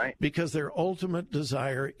 because their ultimate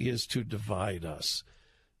desire is to divide us.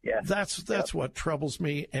 Yeah. That's what troubles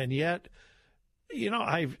me. And yet, we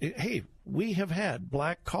have had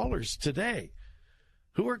black callers today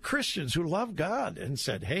who are Christians who love God and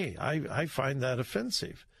said, hey, I find that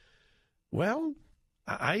offensive. Well,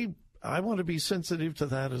 I want to be sensitive to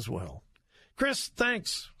that as well. Chris,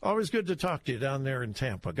 thanks. Always good to talk to you down there in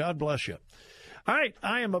Tampa. God bless you. All right,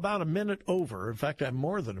 I am about a minute over. In fact, I'm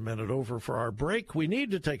more than a minute over for our break. We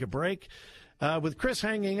need to take a break. With Chris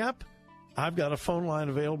hanging up, I've got a phone line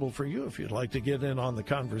available for you if you'd like to get in on the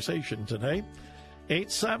conversation today.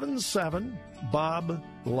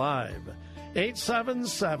 877-BOB-LIVE.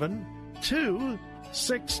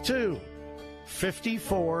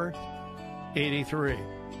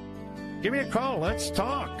 877-262-5483. Give me a call. Let's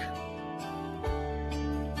talk.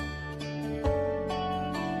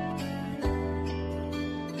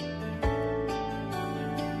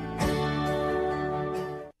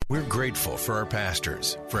 We're grateful for our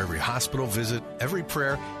pastors, for every hospital visit, every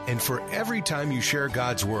prayer, and for every time you share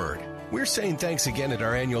God's Word. We're saying thanks again at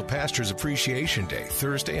our annual Pastors Appreciation Day,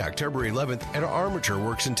 Thursday, October 11th, at our Armature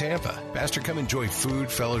Works in Tampa. Pastor, come enjoy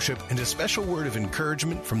food, fellowship, and a special word of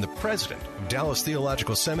encouragement from the president of Dallas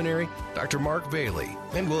Theological Seminary, Dr. Mark Bailey,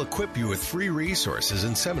 and we'll equip you with free resources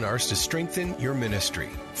and seminars to strengthen your ministry.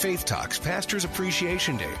 Faith Talks Pastors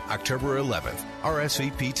Appreciation Day, October 11th.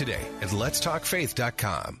 RSVP today at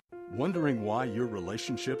letstalkfaith.com. Wondering why your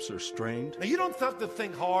relationships are strained? Now, you don't have to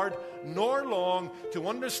think hard nor long to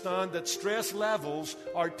understand that stress levels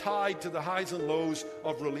are tied to the highs and lows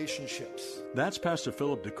of relationships. That's Pastor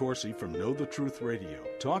Philip DeCourcy from Know the Truth Radio,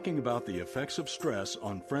 talking about the effects of stress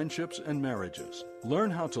on friendships and marriages. Learn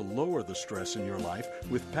how to lower the stress in your life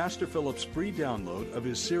with Pastor Philip's free download of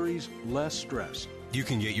his series, Less Stress. You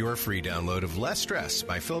can get your free download of Less Stress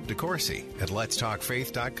by Philip DeCourcy at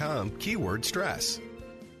letstalkfaith.com, keyword stress.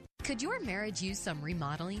 Could your marriage use some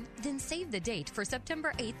remodeling? Then save the date for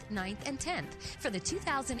September 8th, 9th, and 10th for the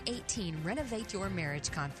 2018 Renovate Your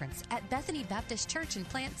Marriage Conference at Bethany Baptist Church in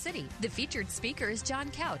Plant City. The featured speaker is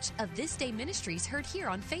John Couch of This Day Ministries, heard here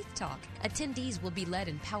on Faith Talk. Attendees will be led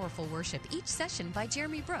in powerful worship each session by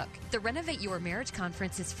Jeremy Brooke. The Renovate Your Marriage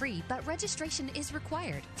Conference is free, but registration is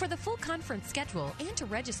required. For the full conference schedule and to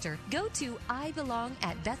register, go to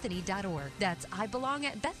ibelongatbethany.org. That's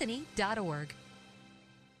ibelongatbethany.org.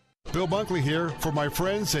 Bill Bunkley here for my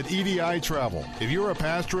friends at EDI Travel. If you're a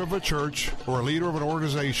pastor of a church or a leader of an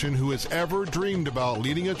organization who has ever dreamed about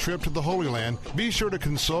leading a trip to the Holy Land, be sure to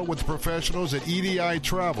consult with the professionals at EDI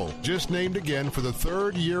Travel, just named again for the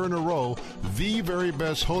third year in a row, the very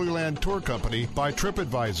best Holy Land tour company by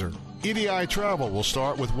TripAdvisor. EDI Travel will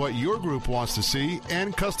start with what your group wants to see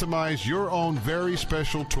and customize your own very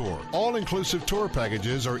special tour. All-inclusive tour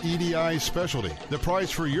packages are EDI's specialty. The price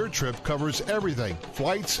for your trip covers everything: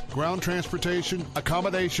 flights, ground transportation,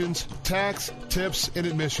 accommodations, tax, tips, and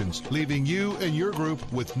admissions, leaving you and your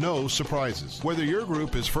group with no surprises. Whether your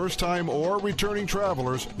group is first-time or returning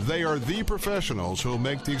travelers, they are the professionals who will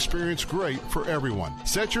make the experience great for everyone.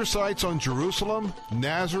 Set your sights on Jerusalem,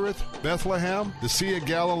 Nazareth, Bethlehem, the Sea of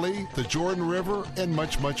Galilee, the Jordan River, and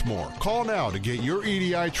much, much more. Call now to get your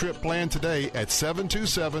EDI trip planned today at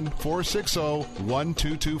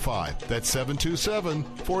 727-460-1225. That's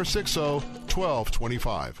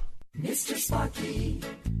 727-460-1225. Mr. Sparky,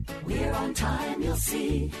 we're on time, you'll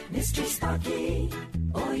see. Mr. Sparky,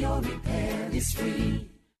 or your repair is free.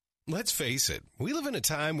 Let's face it, we live in a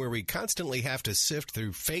time where we constantly have to sift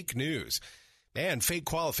through fake news and fake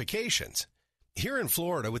qualifications. Here in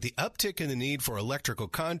Florida, with the uptick in the need for electrical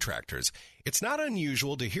contractors, it's not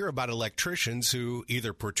unusual to hear about electricians who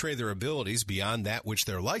either portray their abilities beyond that which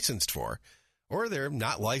they're licensed for, or they're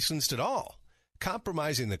not licensed at all,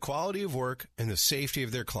 compromising the quality of work and the safety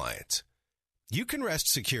of their clients. You can rest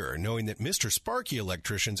secure knowing that Mr. Sparky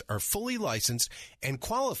electricians are fully licensed and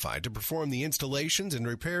qualified to perform the installations and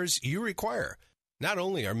repairs you require. Not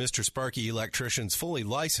only are Mr. Sparky electricians fully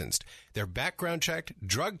licensed, they're background checked,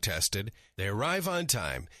 drug tested, they arrive on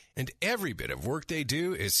time, and every bit of work they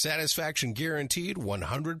do is satisfaction guaranteed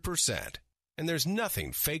 100%. And there's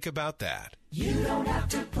nothing fake about that. You don't have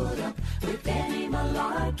to put up with any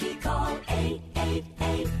malarkey. Call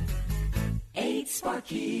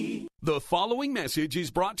 888-8-SPARKY. The following message is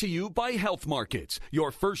brought to you by Health Markets, your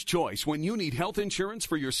first choice when you need health insurance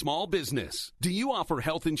for your small business. Do you offer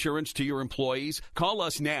health insurance to your employees? Call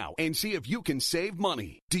us now and see if you can save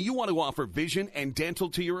money. Do you want to offer vision and dental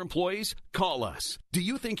to your employees? Call us. Do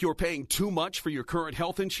you think you're paying too much for your current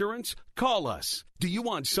health insurance? Call us. Do you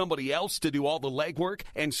want somebody else to do all the legwork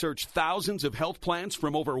and search thousands of health plans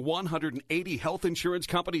from over 180 health insurance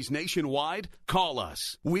companies nationwide? Call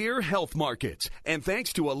us. We're Health Markets, and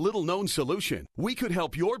thanks to a little-known solution, we could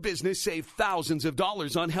help your business save thousands of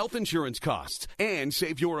dollars on health insurance costs and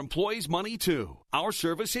save your employees money, too. Our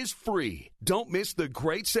service is free. Don't miss the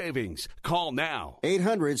great savings. Call now.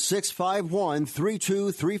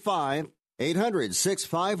 800-651-3235.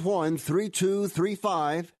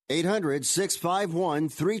 800-651-3235.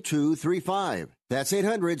 800-651-3235. That's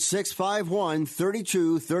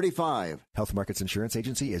 800-651-3235. Health Markets Insurance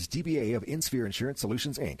Agency is DBA of InSphere Insurance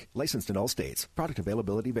Solutions, Inc., licensed in all states. Product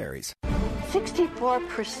availability varies.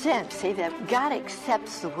 64% say that God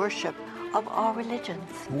accepts the worship of all religions.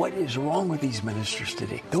 What is wrong with these ministers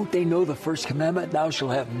today? Don't they know the first commandment? Thou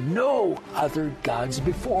shalt have no other gods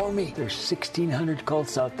before me. There's 1,600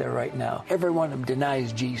 cults out there right now. Every one of them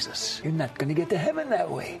denies Jesus. You're not going to get to heaven that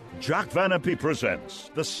way. Jack Van Impe presents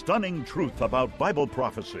the stunning truth about Bible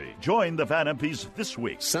prophecy. Join the Van Impes this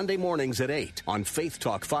week. Sunday mornings at 8 on Faith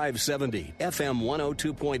Talk 570, FM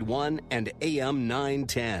 102.1, and AM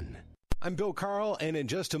 910. I'm Bill Carl, and in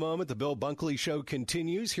just a moment, the Bill Bunkley Show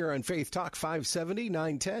continues here on Faith Talk 570,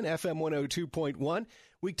 910, FM 102.1.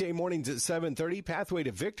 Weekday mornings at 7:30, Pathway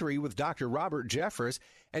to Victory with Dr. Robert Jeffress.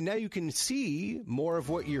 And now you can see more of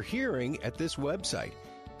what you're hearing at this website,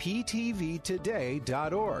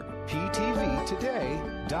 ptvtoday.org,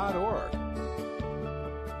 ptvtoday.org.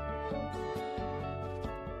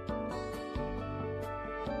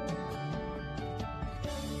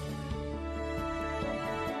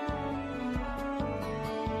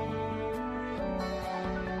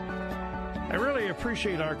 I really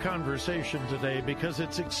appreciate our conversation today because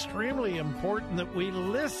it's extremely important that we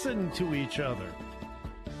listen to each other.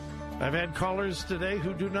 I've had callers today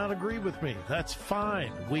who do not agree with me. That's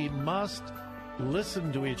fine. We must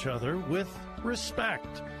listen to each other with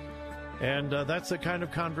respect. And that's the kind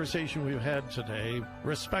of conversation we've had today,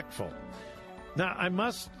 respectful. Now, I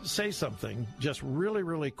must say something just really,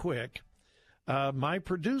 really quick. My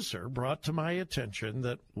producer brought to my attention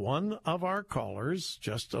that one of our callers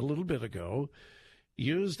just a little bit ago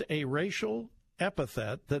used a racial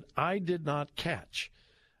epithet that I did not catch.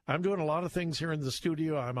 I'm doing a lot of things here in the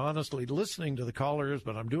studio. I'm honestly listening to the callers,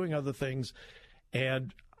 but I'm doing other things,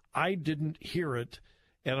 and I didn't hear it.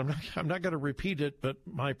 And I'm not going to repeat it, but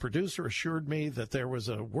my producer assured me that there was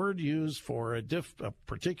a word used for a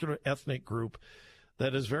particular ethnic group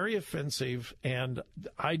that is very offensive, and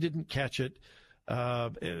I didn't catch it.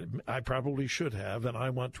 I probably should have, and I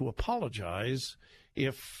want to apologize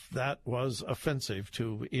if that was offensive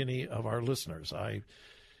to any of our listeners. I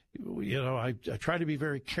try to be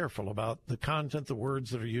very careful about the content, the words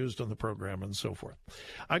that are used on the program, and so forth.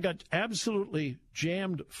 I got absolutely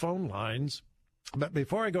jammed phone lines, but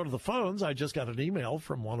before I go to the phones, I just got an email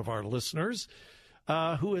from one of our listeners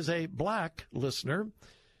who is a black listener,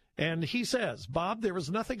 and he says, Bob, there was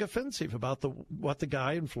nothing offensive about what the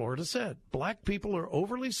guy in Florida said. Black people are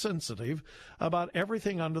overly sensitive about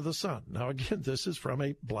everything under the sun. Now, again, this is from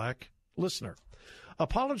a black listener.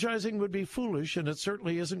 Apologizing would be foolish, and it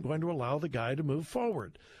certainly isn't going to allow the guy to move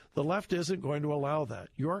forward. The left isn't going to allow that.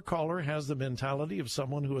 Your caller has the mentality of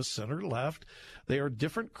someone who is center left. They are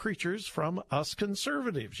different creatures from us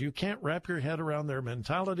conservatives. You can't wrap your head around their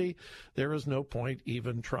mentality. There is no point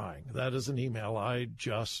even trying. That is an email I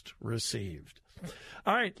just received.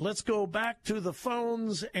 All right, let's go back to the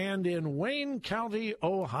phones. And in Wayne County,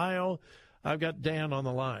 Ohio, I've got Dan on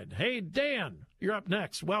the line. Hey, Dan, you're up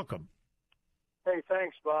next. Welcome. Hey,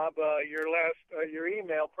 thanks, Bob. Your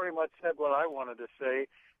email pretty much said what I wanted to say.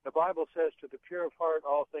 The Bible says, to the pure of heart,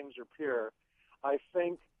 all things are pure. I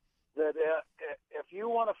think that if you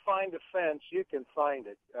want to find offense, you can find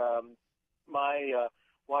it. My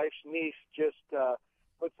wife's niece just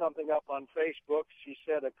put something up on Facebook. She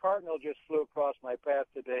said, a cardinal just flew across my path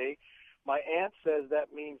today. My aunt says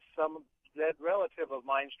that means some dead relative of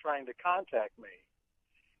mine's trying to contact me.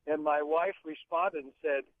 And my wife responded and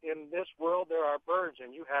said, in this world there are birds,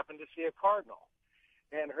 and you happen to see a cardinal.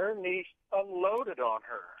 And her niece unloaded on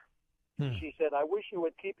her. She said, I wish you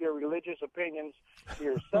would keep your religious opinions to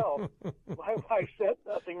yourself. My wife said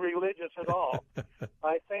nothing religious at all.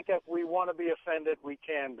 I think if we want to be offended, we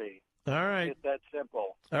can be. All right. It's that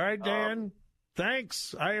simple. All right, Dan.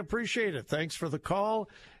 Thanks. I appreciate it. Thanks for the call.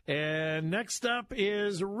 And next up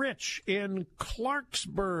is Rich in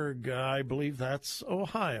Clarksburg. I believe that's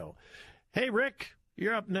Ohio. Hey, Rick,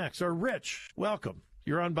 you're up next. Or Rich, welcome.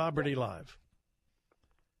 You're on Bob Burney Live.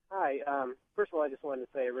 Hi. First of all, I just wanted to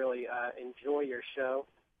say I really enjoy your show,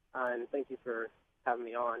 and thank you for having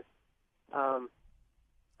me on. I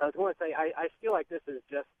was going to say I feel like this is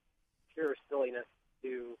just pure silliness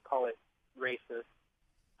to call it racist.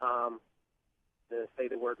 To say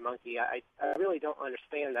the word monkey. I really don't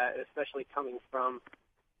understand that, especially coming from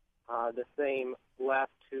the same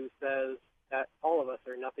left who says that all of us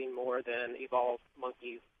are nothing more than evolved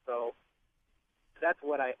monkeys. So that's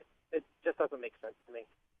it just doesn't make sense to me.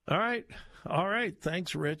 All right.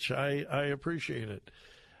 Thanks, Rich. I appreciate it.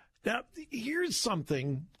 Now, here's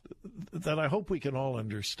something that I hope we can all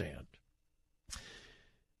understand.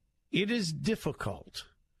 It is difficult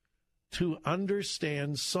to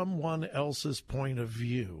understand someone else's point of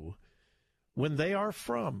view when they are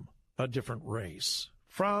from a different race,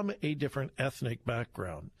 from a different ethnic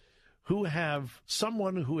background,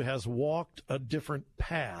 someone who has walked a different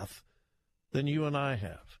path than you and I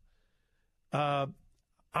have.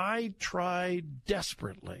 I try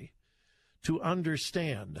desperately to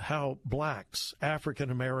understand how blacks, African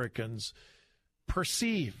Americans,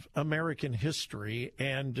 perceive American history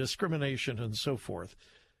and discrimination and so forth.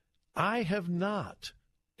 I have not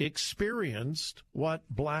experienced what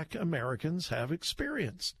black Americans have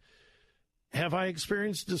experienced. Have I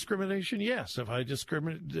experienced discrimination? Yes. Have I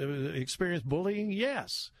experienced bullying?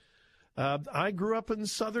 Yes. I grew up in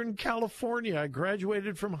Southern California. I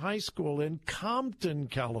graduated from high school in Compton,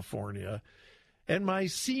 California. And my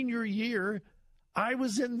senior year, I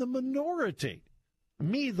was in the minority.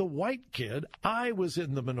 Me, the white kid, I was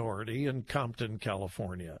in the minority in Compton,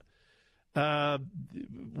 California.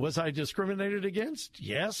 Was I discriminated against?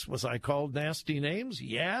 Yes. Was I called nasty names?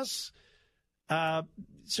 Yes.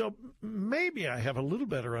 So maybe I have a little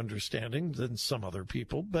better understanding than some other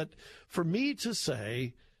people, but for me to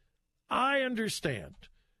say, I understand,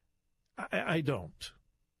 I don't.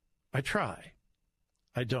 I try.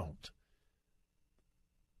 I don't.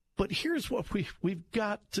 But here's what we've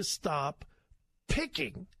got to stop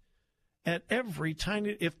picking at every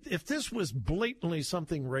tiny. If this was blatantly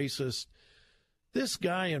something racist, this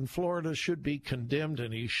guy in Florida should be condemned,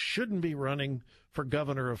 and he shouldn't be running for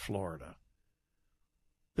governor of Florida.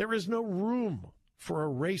 There is no room for a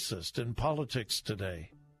racist in politics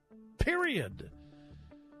today, period.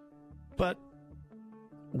 But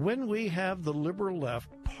when we have the liberal left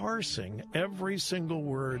parsing every single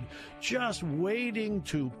word, just waiting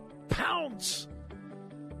to pounce,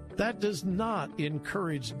 that does not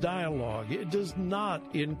encourage dialogue. It does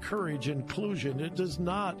not encourage inclusion. It does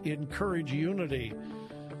not encourage unity.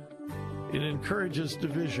 It encourages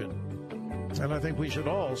division. And I think we should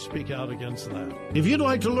all speak out against that. If you'd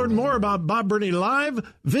like to learn more about Bob Burney Live,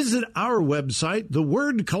 visit our website,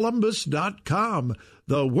 thewordcolumbus.com.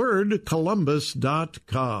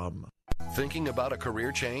 Thewordcolumbus.com. Thinking about a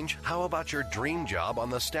career change? How about your dream job on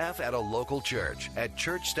the staff at a local church? At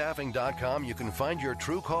churchstaffing.com, you can find your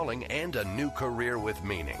true calling and a new career with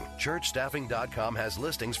meaning. Churchstaffing.com has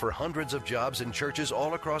listings for hundreds of jobs in churches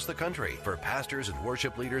all across the country for pastors and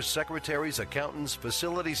worship leaders, secretaries, accountants,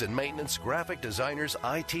 facilities and maintenance, graphic designers,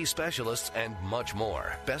 IT specialists, and much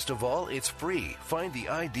more. Best of all, it's free. Find the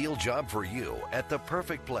ideal job for you at the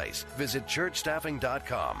perfect place. Visit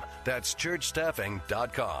churchstaffing.com. That's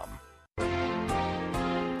churchstaffing.com.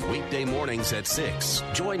 Weekday mornings at 6.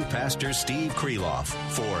 Join Pastor Steve Kreloff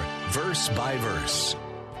for Verse by Verse.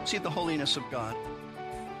 See the holiness of God.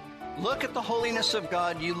 Look at the holiness of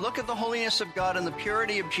God. You look at the holiness of God and the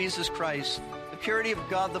purity of Jesus Christ, the purity of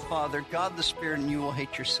God the Father, God the Spirit, and you will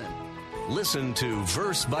hate your sin. Listen to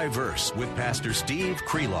Verse by Verse with Pastor Steve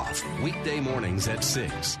Kreloff. Weekday mornings at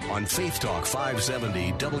 6 on Faith Talk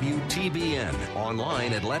 570 WTBN.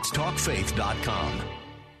 Online at letstalkfaith.com.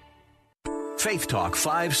 Faith Talk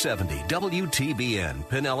 570 WTBN,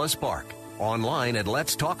 Pinellas Park. Online at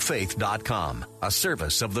letstalkfaith.com, a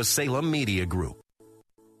service of the Salem Media Group.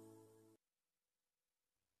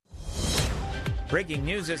 Breaking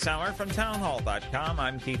news this hour from townhall.com.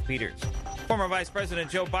 I'm Keith Peters. Former Vice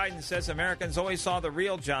President Joe Biden says Americans always saw the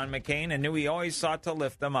real John McCain and knew he always sought to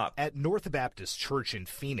lift them up. At North Baptist Church in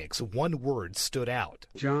Phoenix, one word stood out.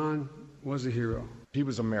 John was a hero. He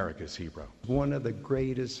was America's hero. One of the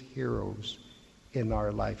greatest heroes in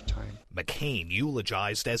our lifetime. McCain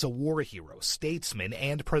eulogized as a war hero, statesman,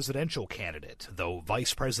 and presidential candidate, though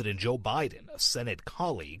Vice President Joe Biden, a Senate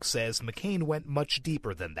colleague, says McCain went much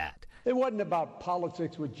deeper than that. It wasn't about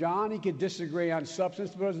politics with John. He could disagree on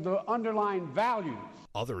substance, but it was the underlying values.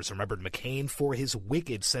 Others remembered McCain for his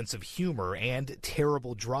wicked sense of humor and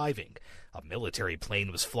terrible driving. A military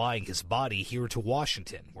plane was flying his body here to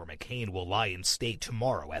Washington, where McCain will lie in state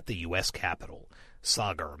tomorrow at the U.S. Capitol.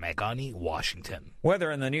 Sagar Magani, Washington.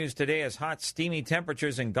 Weather in the news today as hot, steamy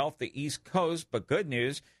temperatures engulf the East Coast, but good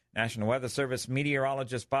news. National Weather Service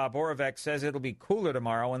meteorologist Bob Oravec says it'll be cooler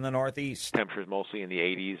tomorrow in the Northeast. Temperatures mostly in the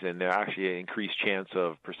 80s, and there's actually an increased chance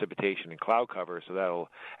of precipitation and cloud cover, so that'll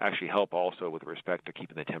actually help also with respect to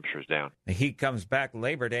keeping the temperatures down. The heat comes back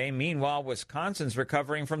Labor Day. Meanwhile, Wisconsin's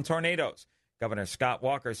recovering from tornadoes. Governor Scott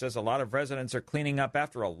Walker says a lot of residents are cleaning up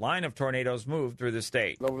after a line of tornadoes moved through the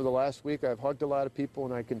state. Over the last week, I've hugged a lot of people,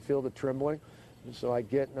 and I can feel the trembling. And so I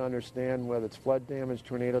get and understand whether it's flood damage,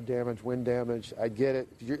 tornado damage, wind damage. I get it.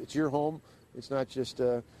 It's your home. It's not just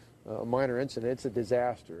a minor incident. It's a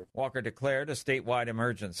disaster. Walker declared a statewide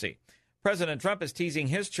emergency. President Trump is teasing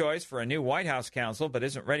his choice for a new White House counsel, but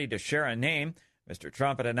isn't ready to share a name. Mr.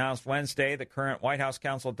 Trump had announced Wednesday that current White House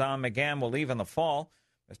counsel Don McGahn will leave in the fall.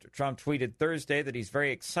 Mr. Trump tweeted Thursday that he's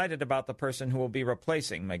very excited about the person who will be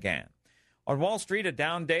replacing McGahn. On Wall Street, a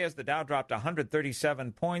down day as the Dow dropped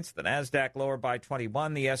 137 points, the Nasdaq lower by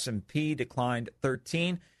 21, the S&P declined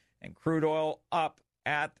 13, and crude oil up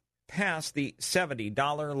at past the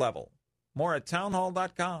 $70 level. More at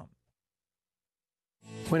townhall.com.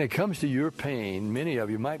 When it comes to your pain, many of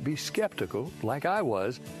you might be skeptical, like I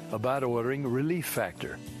was, about ordering Relief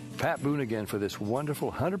Factor. Pat Boone again for this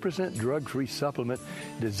wonderful 100% drug-free supplement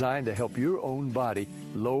designed to help your own body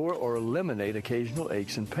lower or eliminate occasional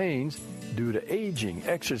aches and pains due to aging,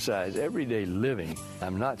 exercise, everyday living.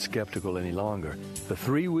 I'm not skeptical any longer. The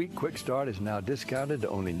 3-week quick start is now discounted to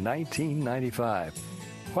only $19.95.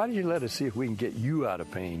 Why don't you let us see if we can get you out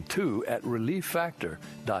of pain, too, at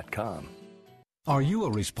ReliefFactor.com. Are you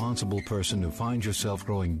a responsible person who finds yourself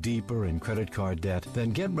growing deeper in credit card debt? Then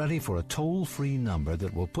get ready for a toll-free number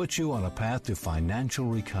that will put you on a path to financial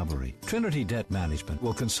recovery. Trinity Debt Management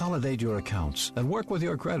will consolidate your accounts and work with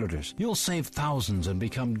your creditors. You'll save thousands and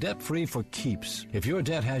become debt-free for keeps. If your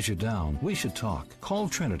debt has you down, we should talk. Call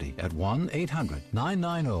Trinity at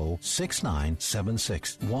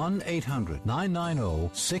 1-800-990-6976.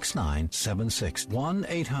 1-800-990-6976.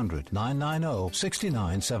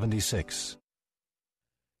 1-800-990-6976.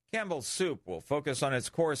 Campbell's Soup will focus on its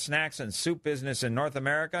core snacks and soup business in North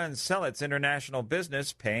America and sell its international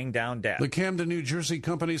business, paying down debt. The Camden, New Jersey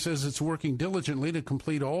company says it's working diligently to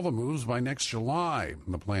complete all the moves by next July.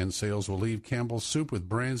 The planned sales will leave Campbell's Soup with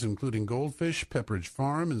brands including Goldfish, Pepperidge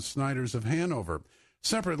Farm, and Snyder's of Hanover.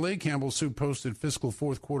 Separately, Campbell's Soup posted fiscal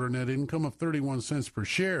fourth quarter net income of 31 cents per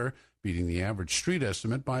share, beating the average street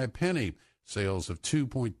estimate by a penny. Sales of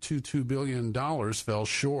 $2.22 billion fell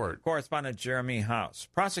short. Correspondent Jeremy House.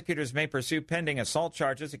 Prosecutors may pursue pending assault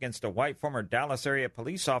charges against a white former Dallas area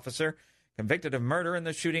police officer convicted of murder in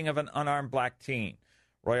the shooting of an unarmed black teen.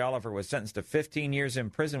 Roy Oliver was sentenced to 15 years in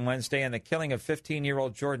prison Wednesday in the killing of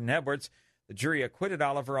 15-year-old Jordan Edwards. The jury acquitted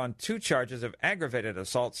Oliver on 2 charges of aggravated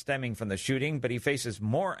assault stemming from the shooting, but he faces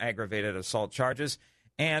more aggravated assault charges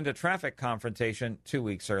and a traffic confrontation 2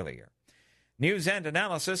 weeks earlier. News and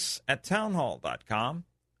analysis at townhall.com.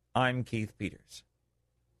 I'm Keith Peters.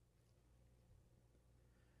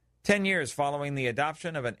 10 years following the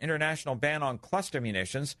adoption of an international ban on cluster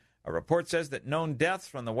munitions, a report says that known deaths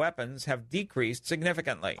from the weapons have decreased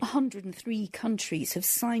significantly. 103 countries have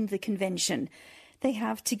signed the convention. They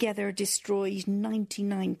have together destroyed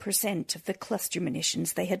 99% of the cluster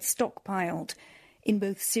munitions they had stockpiled. In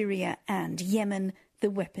both Syria and Yemen,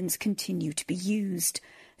 the weapons continue to be used.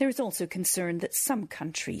 There is also concern that some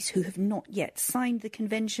countries who have not yet signed the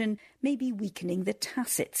convention may be weakening the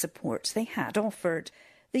tacit support they had offered.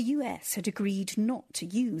 The US had agreed not to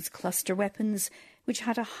use cluster weapons, which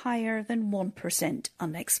had a higher than 1%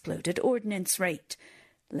 unexploded ordnance rate.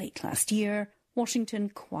 Late last year, Washington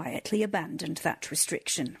quietly abandoned that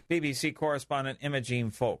restriction. BBC correspondent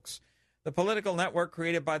Imogene Folks. The political network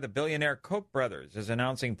created by the billionaire Koch brothers is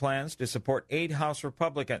announcing plans to support 8 House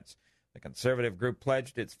Republicans. The conservative group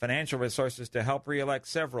pledged its financial resources to help re-elect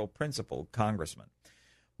several principal congressmen.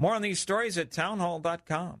 More on these stories at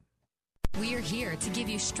townhall.com. We're here to give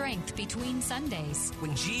you strength between Sundays.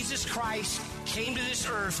 When Jesus Christ came to this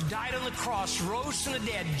earth, died on the cross, rose from the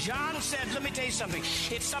dead, John said, let me tell you something.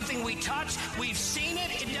 It's something we touch, we've seen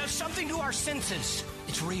it, it does something to our senses.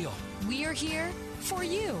 It's real. We're here for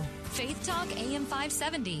you. Faith Talk AM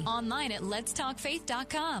 570. Online at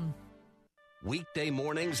letstalkfaith.com. Weekday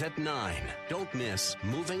mornings at 9. Don't miss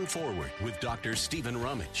Moving Forward with Dr. Stephen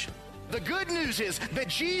Rummage. The good news is that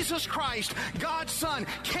Jesus Christ, God's Son,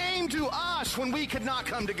 came to us when we could not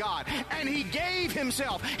come to God. And He gave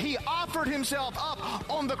Himself. He offered Himself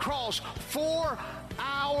up on the cross for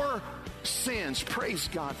our sins. Praise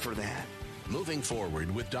God for that. Moving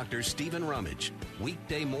Forward with Dr. Stephen Rummage.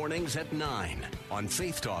 Weekday mornings at 9 on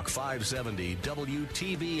Faith Talk 570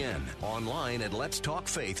 WTBN. Online at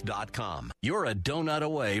letstalkfaith.com. You're a donut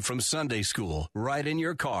away from Sunday school, right in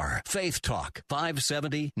your car. Faith Talk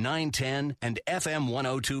 570, 910, and FM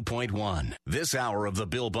 102.1. This hour of the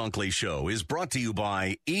Bill Bunkley Show is brought to you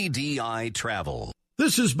by EDI Travel.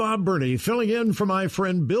 This is Bob Burney filling in for my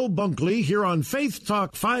friend Bill Bunkley here on Faith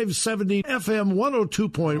Talk 570, FM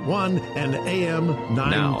 102.1, and AM 910.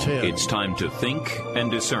 Now it's time to think and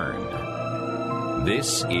discern.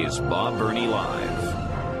 This is Bob Burney Live.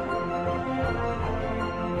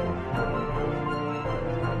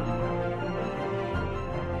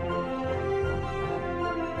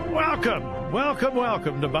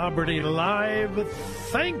 Welcome to Bob Burney Live.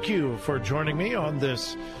 Thank you for joining me on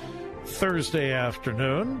this Thursday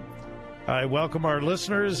afternoon. I welcome our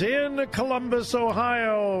listeners in Columbus,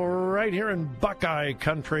 Ohio, right here in Buckeye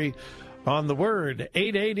Country on the Word,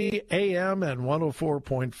 880 AM and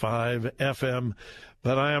 104.5 FM.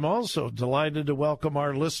 But I am also delighted to welcome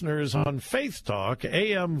our listeners on Faith Talk,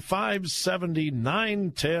 AM 570,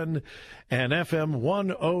 910, and FM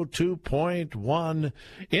 102.1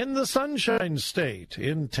 in the Sunshine State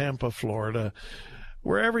in Tampa, Florida.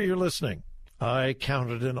 Wherever you're listening, I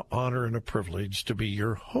count it an honor and a privilege to be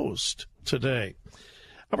your host today.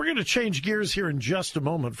 And we're going to change gears here in just a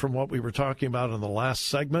moment from what we were talking about in the last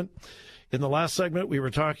segment. In the last segment, we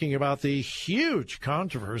were talking about the huge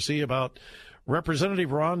controversy about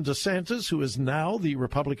Representative Ron DeSantis, who is now the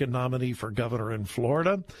Republican nominee for governor in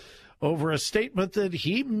Florida, over a statement that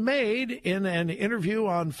he made in an interview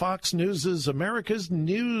on Fox News' America's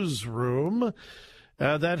Newsroom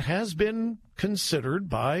that has been considered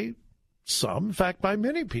by some, in fact, by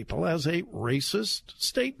many people, as a racist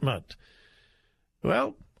statement.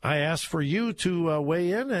 Well, I asked for you to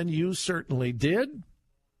weigh in, and you certainly did.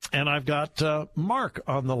 And I've got Mark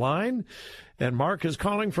on the line, and Mark is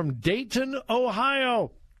calling from Dayton,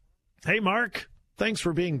 Ohio. Hey, Mark, thanks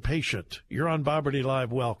for being patient. You're on Bob Burney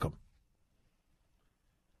Live. Welcome.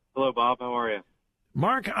 Hello, Bob. How are you?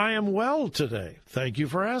 Mark, I am well today. Thank you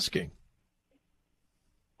for asking.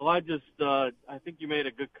 Well, I think you made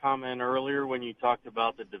a good comment earlier when you talked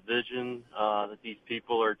about the division that these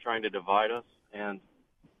people are trying to divide us, and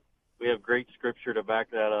we have great scripture to back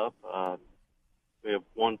that up. We have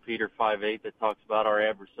 1 Peter 5:8 that talks about our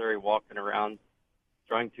adversary walking around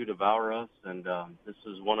trying to devour us, and this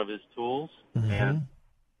is one of his tools. Mm-hmm. And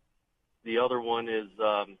the other one is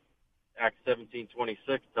Acts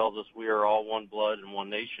 17:26 tells us we are all one blood and one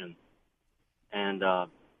nation. And I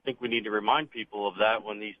think we need to remind people of that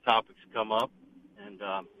when these topics come up. And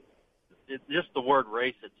just the word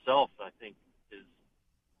race itself, I think, is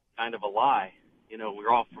kind of a lie. we're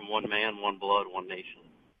all from one man, one blood, one nation.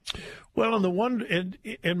 Well,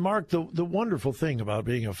 and Mark, the wonderful thing about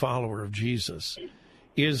being a follower of Jesus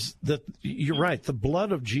is that you're right. The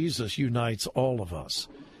blood of Jesus unites all of us.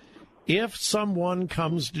 If someone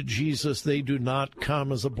comes to Jesus, they do not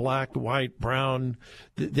come as a black, white, brown.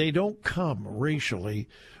 They don't come racially.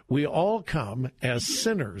 We all come as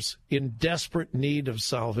sinners in desperate need of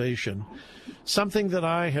salvation. Something that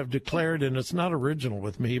I have declared, and it's not original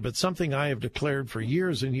with me, but something I have declared for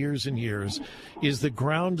years and years and years, is the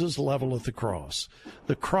ground is level at the cross.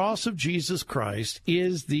 The cross of Jesus Christ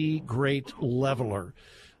is the great leveler,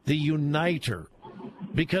 the uniter,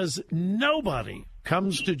 because nobody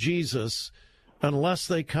comes to Jesus unless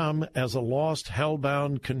they come as a lost,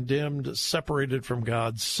 hell-bound, condemned, separated from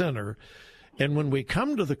God sinner. And when we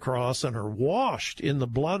come to the cross and are washed in the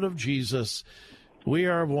blood of Jesus, we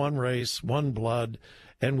are of one race, one blood,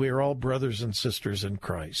 and we are all brothers and sisters in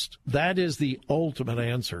Christ. That is the ultimate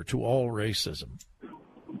answer to all racism.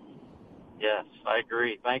 Yes, I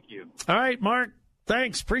agree. Thank you. All right, Mark,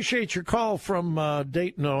 thanks. Appreciate your call from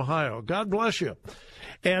Dayton, Ohio. God bless you.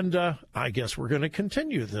 And I guess we're going to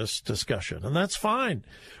continue this discussion, and that's fine.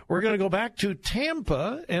 We're going to go back to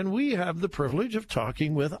Tampa, and we have the privilege of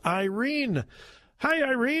talking with Irene. Hi,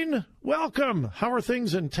 Irene. Welcome. How are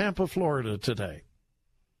things in Tampa, Florida today?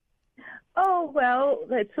 Oh, well,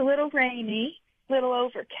 it's a little rainy, a little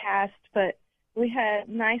overcast, but we had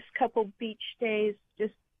a nice couple beach days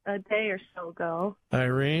just a day or so ago.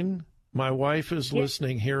 Irene, my wife is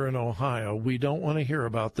listening here in Ohio. We don't want to hear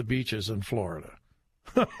about the beaches in Florida.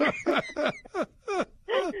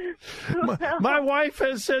 My wife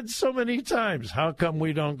has said so many times, how come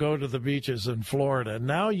we don't go to the beaches in Florida?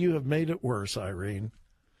 Now you have made it worse, Irene.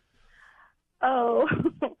 Oh,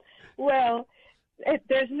 well,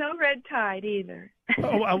 there's no red tide either.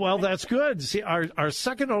 Oh, well, that's good. See, our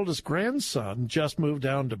second oldest grandson just moved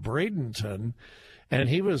down to Bradenton, and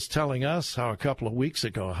he was telling us how a couple of weeks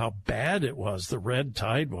ago how bad it was, the red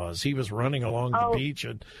tide was. He was running along the beach,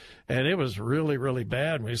 and it was really, really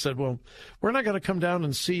bad. And we said, well, we're not going to come down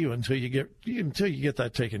and see you until you get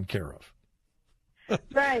that taken care of.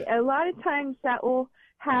 Right. A lot of times that will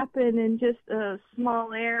happen in just a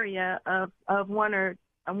small area of one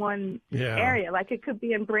area. Like it could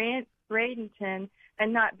be in Bradenton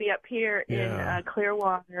and not be up here in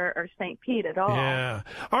Clearwater or St. Pete at all. Yeah.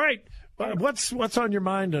 All right. What's on your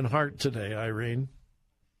mind and heart today, Irene?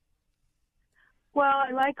 Well,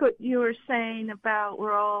 I like what you were saying about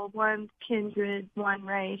we're all one kindred, one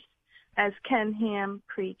race, as Ken Ham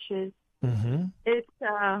preaches. Mm-hmm.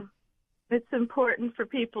 It's important for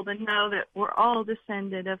people to know that we're all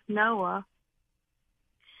descended of Noah,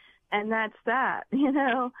 and that's that.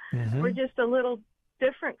 Mm-hmm. We're just a little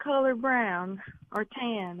different color brown or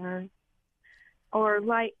tan or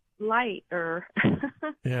light or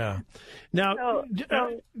yeah. Now,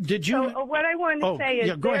 did you? So what I want to say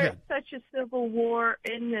is there's such a civil war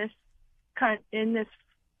in this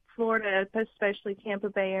Florida, especially Tampa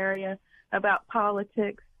Bay area, about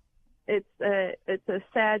politics. It's a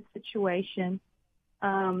sad situation.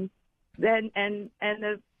 And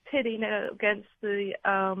the pitting against the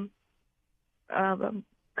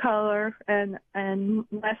color and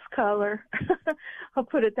less color. I'll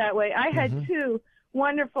put it that way. I had two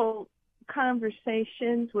wonderful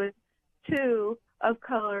conversations with two of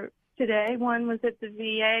color today. One was at the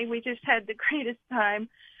VA. We just had the greatest time.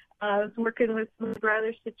 I was working with my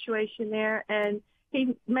brother's situation there, and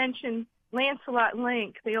he mentioned Lancelot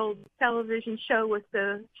Link, the old television show with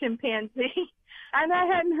the chimpanzee. And I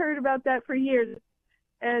hadn't heard about that for years.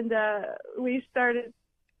 And we started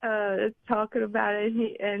talking about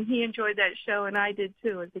it, and he enjoyed that show, and I did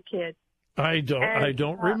too as a kid. I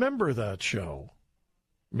don't remember that show.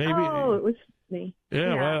 Maybe. Oh, it was me.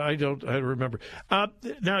 Yeah. Well, I remember.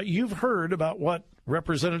 Now you've heard about what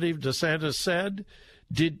Representative DeSantis said.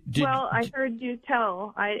 Well, I heard you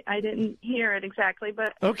tell. I didn't hear it exactly,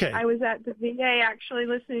 but okay. I was at the VA actually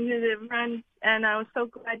listening to the run, and I was so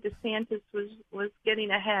glad DeSantis was getting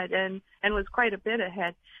ahead and was quite a bit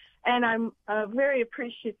ahead. And I'm very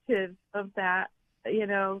appreciative of that,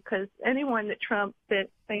 because anyone that Trump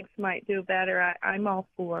thinks might do better, I'm all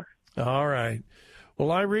for. All right.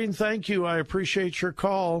 Well, Irene, thank you. I appreciate your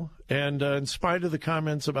call, and in spite of the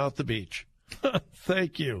comments about the beach.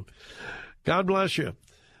 Thank you. God bless you.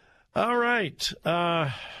 All right.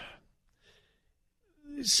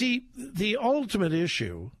 See, the ultimate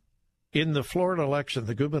issue in the Florida election,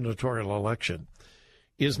 the gubernatorial election,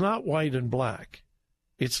 is not white and black.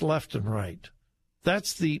 It's left and right.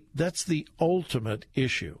 That's the ultimate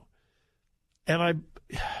issue. And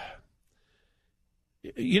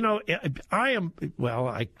You know, I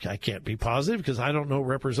can't be positive because I don't know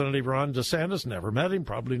Representative Ron DeSantis, never met him,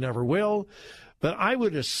 probably never will. But I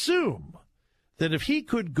would assume that if he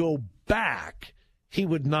could go back, he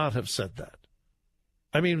would not have said that.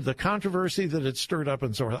 I mean, the controversy that it stirred up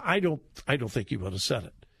and so on, I don't think he would have said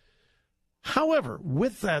it. However,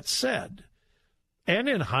 with that said, and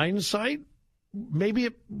in hindsight, maybe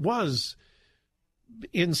it was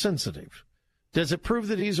insensitive. Does it prove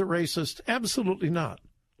that he's a racist? Absolutely not.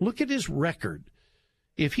 Look at his record.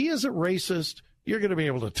 If he is a racist, you're going to be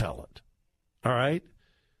able to tell it. All right?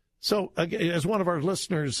 So, as one of our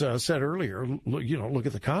listeners said earlier, look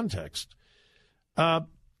at the context. But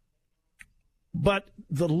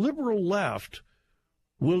the liberal left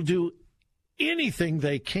will do anything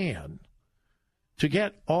they can to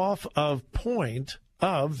get off of point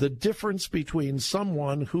of the difference between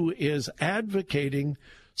someone who is advocating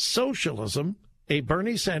socialism, a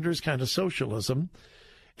Bernie Sanders kind of socialism,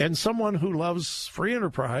 and someone who loves free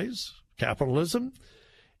enterprise, capitalism,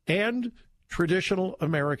 and traditional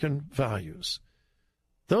American values.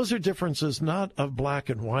 Those are differences not of black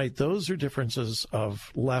and white. Those are differences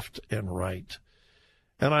of left and right.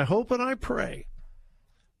 And I hope and I pray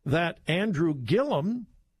that Andrew Gillum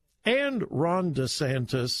and Ron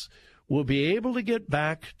DeSantis will be able to get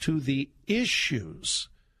back to the issues,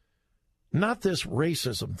 not this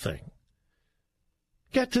racism thing.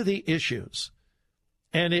 Get to the issues.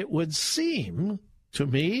 And it would seem to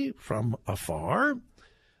me from afar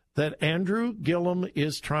that Andrew Gillum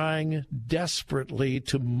is trying desperately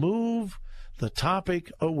to move the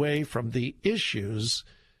topic away from the issues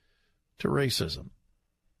to racism.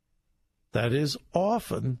 That is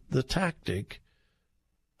often the tactic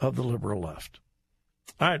of the liberal left.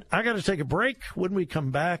 All right, I got to take a break. When we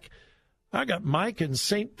come back, I got Mike in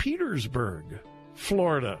St. Petersburg,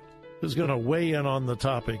 Florida, who's going to weigh in on the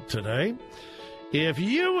topic today. If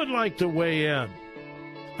you would like to weigh in,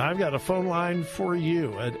 I've got a phone line for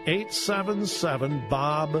you at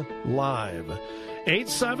 877-BOB-LIVE.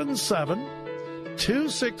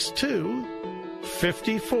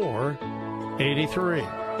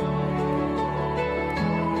 877-262-5483.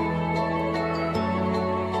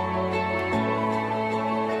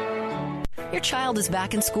 Your child is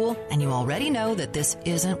back in school, and you already know that this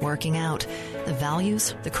isn't working out. The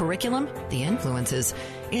values, the curriculum, the influences,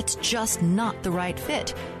 it's just not the right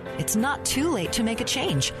fit. It's not too late to make a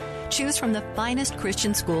change. Choose from the finest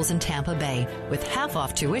Christian schools in Tampa Bay with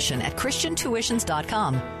half-off tuition at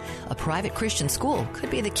ChristianTuitions.com. A private Christian school could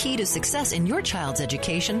be the key to success in your child's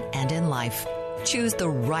education and in life. Choose the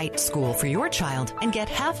right school for your child and get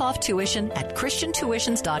half-off tuition at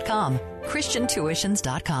ChristianTuitions.com.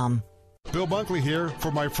 ChristianTuitions.com. Bill Bunkley here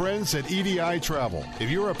for my friends at EDI Travel.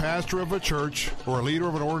 If you're a pastor of a church or a leader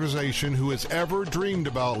of an organization who has ever dreamed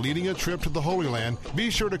about leading a trip to the Holy Land, be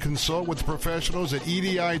sure to consult with the professionals at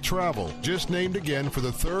EDI Travel, just named again for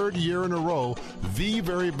the third year in a row, the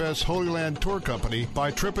very best Holy Land tour company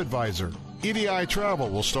by TripAdvisor. EDI Travel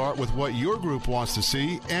will start with what your group wants to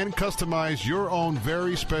see and customize your own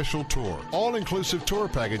very special tour. All-inclusive tour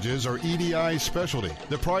packages are EDI's specialty.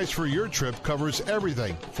 The price for your trip covers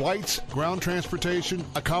everything: flights, ground transportation,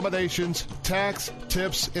 accommodations, tax,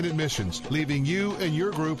 tips, and admissions, leaving you and your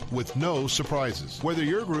group with no surprises. Whether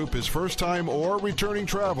your group is first-time or returning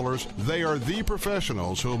travelers, they are the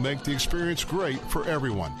professionals who will make the experience great for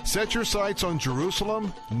everyone. Set your sights on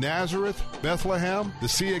Jerusalem, Nazareth, Bethlehem, the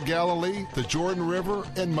Sea of Galilee, the Jordan River,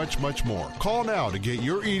 and much, much more. Call now to get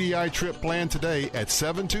your EDI trip planned today at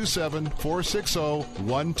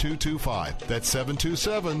 727-460-1225. That's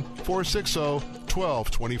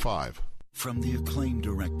 727-460-1225. From the acclaimed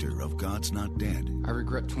director of God's Not Dead. I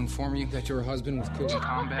regret to inform you that your husband was killed in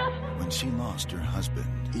combat. When she lost her husband,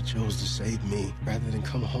 he chose to save me rather than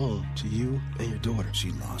come home to you and your daughter.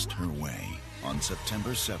 She lost her way. On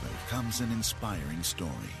September 7th comes an inspiring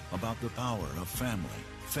story about the power of family,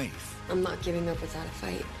 faith. I'm not giving up without a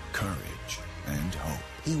fight. Courage and hope.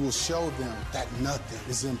 He will show them that nothing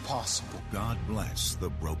is impossible. God Bless the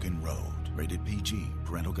Broken Road. Rated PG.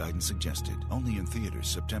 Parental guidance suggested. Only in theaters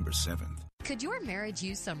September 7th. Could your marriage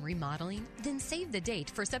use some remodeling? Then save the date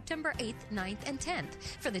for September 8th, 9th, and 10th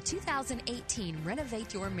for the 2018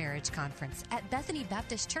 Renovate Your Marriage Conference at Bethany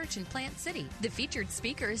Baptist Church in Plant City. The featured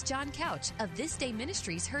speaker is John Couch of This Day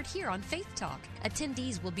Ministries, heard here on Faith Talk.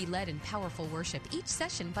 Attendees will be led in powerful worship each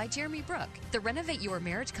session by Jeremy Brook. The Renovate Your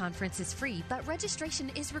Marriage Conference is free, but registration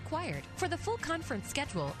is required. For the full conference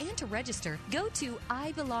schedule and to register, go to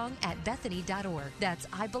IBelongAtBethany.org. That's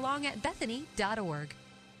IBelongAtBethany.org.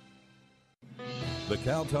 The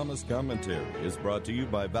Cal Thomas Commentary is brought to you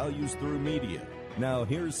by Values Through Media. Now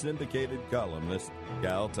here's syndicated columnist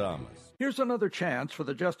Cal Thomas. Here's another chance for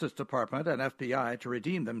the Justice Department and FBI to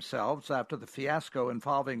redeem themselves after the fiasco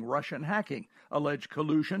involving Russian hacking, alleged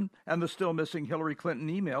collusion, and the still missing Hillary Clinton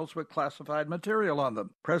emails with classified material on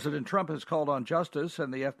them. President Trump has called on Justice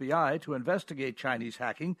and the FBI to investigate Chinese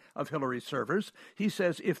hacking of Hillary's servers. He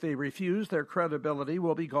says if they refuse, their credibility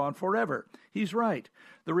will be gone forever. He's right.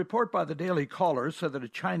 The report by the Daily Caller said that a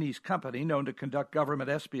Chinese company known to conduct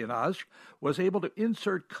government espionage was able to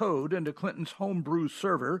insert code into Clinton's homebrew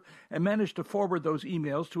server and managed to forward those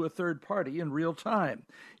emails to a third party in real time.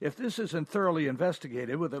 If this isn't thoroughly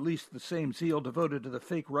investigated with at least the same zeal devoted to the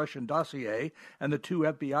fake Russian dossier and the 2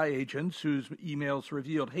 FBI agents whose emails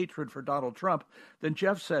revealed hatred for Donald Trump, then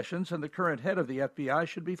Jeff Sessions and the current head of the FBI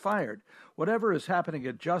should be fired. Whatever is happening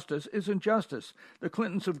at Justice isn't justice. The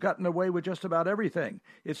Clintons have gotten away with just about everything.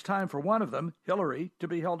 It's time for one of them, Hillary, to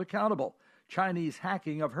be held accountable. Chinese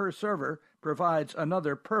hacking of her server provides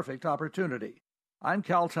another perfect opportunity. I'm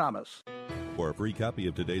Cal Thomas. For a free copy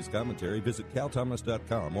of today's commentary, visit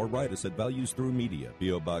calthomas.com or write us at Values Through Media,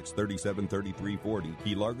 P.O. Box 373340,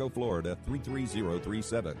 Key Largo, Florida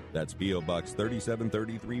 33037. That's P.O. Box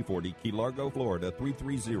 373340, Key Largo, Florida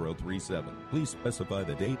 33037. Please specify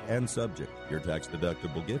the date and subject. Your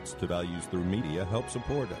tax-deductible gifts to Values Through Media help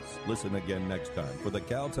support us. Listen again next time for the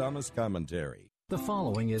Cal Thomas Commentary. The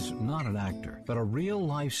following is not an actor, but a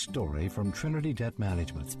real-life story from Trinity Debt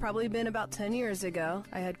Management. It's probably been about 10 years ago.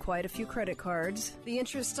 I had quite a few credit cards. The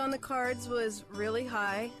interest on the cards was really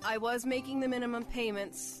high. I was making the minimum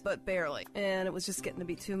payments, but barely. And it was just getting to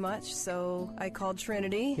be too much, so I called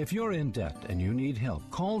Trinity. If you're in debt and you need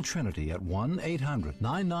help, call Trinity at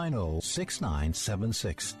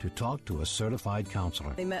 1-800-990-6976 to talk to a certified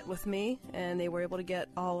counselor. They met with me, and they were able to get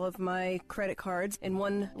all of my credit cards in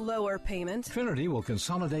one lower payment. Trinity will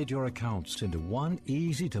consolidate your accounts into one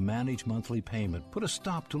easy-to-manage monthly payment, put a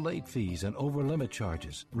stop to late fees and over-limit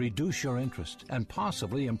charges, reduce your interest, and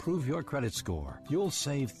possibly improve your credit score. You'll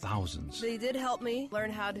save thousands. They did help me learn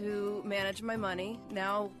how to manage my money.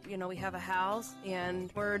 Now, we have a house,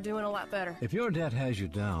 and we're doing a lot better. If your debt has you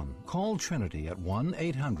down, call Trinity at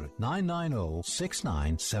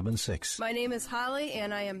 1-800-990-6976. My name is Holly,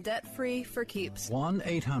 and I am debt-free for keeps.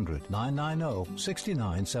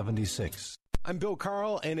 1-800-990-6976. I'm Bill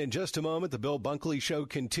Carl, and in just a moment, the Bill Bunkley Show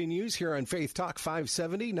continues here on Faith Talk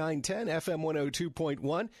 570, 910, FM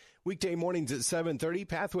 102.1. Weekday mornings at 7:30,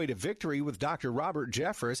 Pathway to Victory with Dr. Robert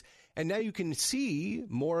Jeffress. And now you can see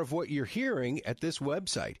more of what you're hearing at this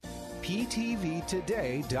website,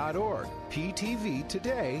 ptvtoday.org,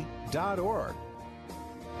 ptvtoday.org.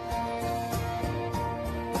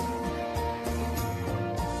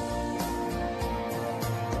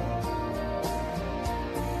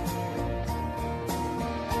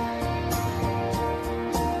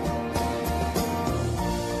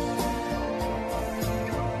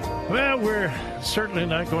 Well, we're certainly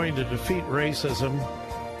not going to defeat racism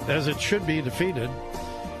as it should be defeated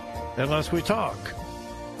unless we talk.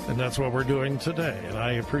 And that's what we're doing today. And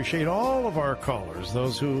I appreciate all of our callers,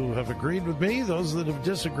 those who have agreed with me, those that have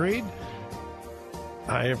disagreed.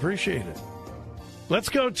 I appreciate it. Let's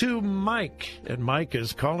go to Mike. And Mike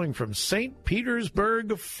is calling from St.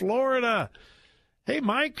 Petersburg, Florida. Hey,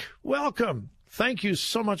 Mike, welcome. Thank you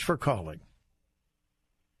so much for calling.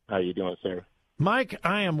 How you doing, sir? Mike,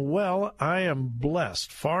 I am well. I am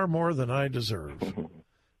blessed, far more than I deserve.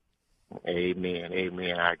 Amen.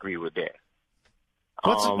 Amen. I agree with that.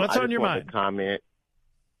 What's on your mind? I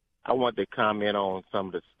want to comment on some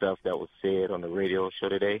of the stuff that was said on the radio show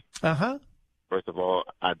today. Uh-huh. First of all,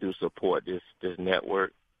 I do support this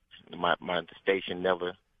network. My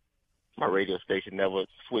radio station never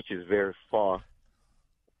switches very far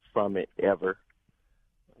from it ever.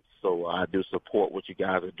 So I do support what you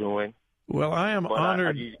guys are doing. Well, I am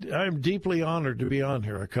honored. I am deeply honored to be on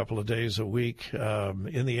here a couple of days a week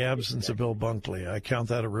in the absence of Bill Bunkley. I count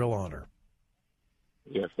that a real honor.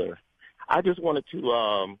 Yes, sir. I just wanted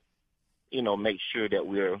to, make sure that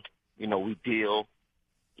we deal,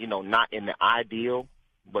 not in the ideal,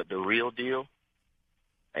 but the real deal.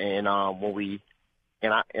 And we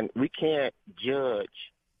can't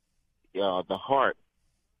judge the heart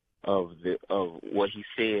of what he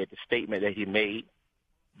said, the statement that he made,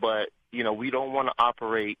 but we don't want to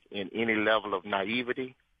operate in any level of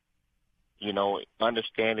naivety,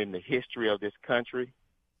 understanding the history of this country.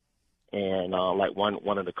 And like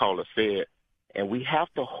one of the callers said, and we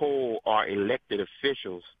have to hold our elected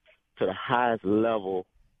officials to the highest level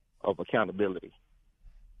of accountability.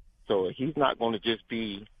 So he's not going to just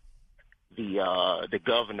be the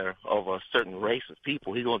governor of a certain race of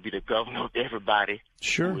people. He's going to be the governor of everybody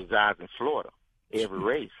who resides in Florida, every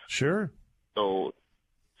race. Sure. So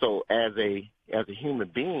as a human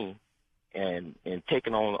being, And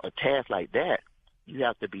taking on a task like that, you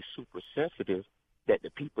have to be super sensitive that the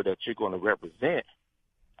people that you're going to represent,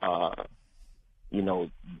 have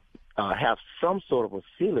some sort of a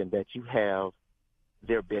feeling that you have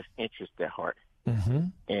their best interest at heart. Mm-hmm.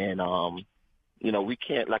 And, we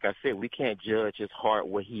can't, like I said, we can't judge his heart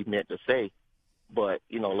what he meant to say. But,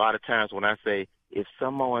 a lot of times when I say, if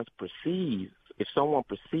someone perceives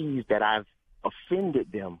that I've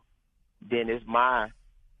offended them, then it's my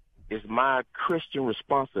Christian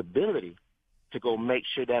responsibility to go make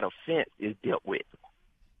sure that offense is dealt with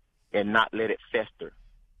and not let it fester.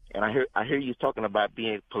 And I hear you talking about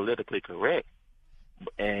being politically correct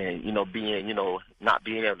and, being, not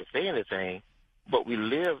being able to say anything. But we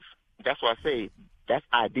live, that's why I say that's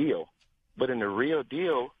ideal. But in the real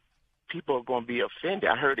deal, people are going to be offended.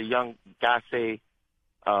 I heard a young guy say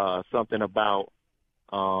something about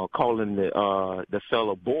calling the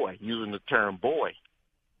fellow boy, using the term boy.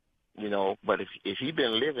 But if he's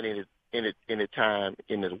been living in a time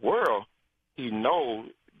in this world, he knows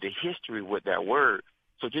the history with that word.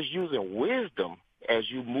 So just using wisdom as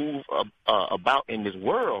you move about in this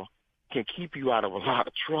world can keep you out of a lot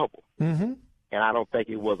of trouble. Mm-hmm. And I don't think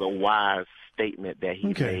it was a wise statement that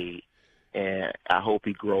he made. And I hope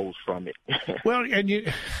he grows from it. Well, and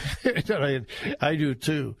I do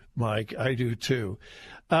too, Mike. I do too.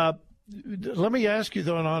 Let me ask you,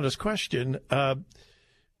 though, an honest question.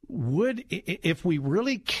 If we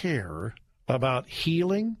really care about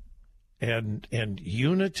healing and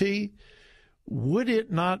unity, would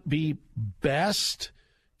it not be best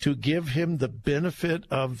to give him the benefit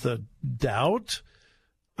of the doubt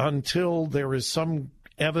until there is some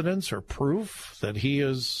evidence or proof that he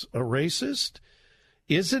is a racist?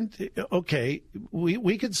 We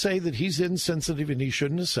could say that he's insensitive and he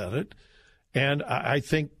shouldn't have said it. And I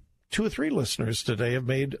think 2 or 3 listeners today have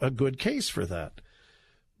made a good case for that.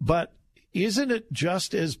 But isn't it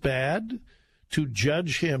just as bad to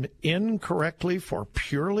judge him incorrectly for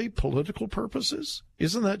purely political purposes?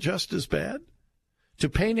 Isn't that just as bad? To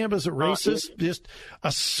paint him as a racist, just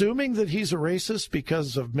assuming that he's a racist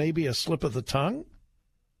because of maybe a slip of the tongue?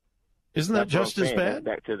 Isn't that just as bad?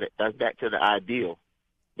 That's back to the ideal.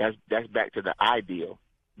 That's back to the ideal.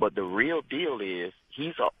 But the real deal is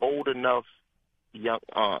he's an old enough young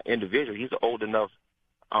individual. He's an old enough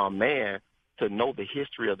man to know the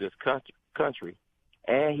history of this country.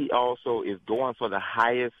 And he also is going for the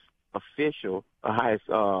highest official, highest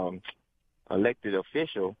elected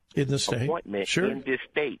official in the state appointment in this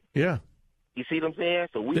state. Yeah. You see what I'm saying?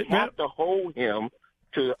 So we have to hold him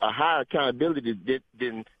to a higher accountability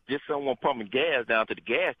than just someone pumping gas down to the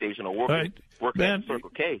gas station or working at Circle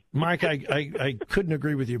K. Mike, I couldn't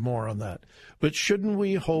agree with you more on that. But shouldn't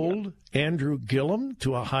we hold Andrew Gillum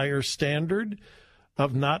to a higher standard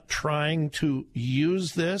of not trying to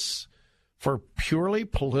use this for purely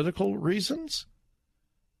political reasons?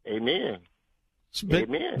 Amen.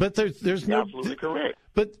 Amen. But there's no absolutely correct.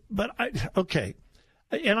 But okay,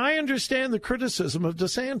 and I understand the criticism of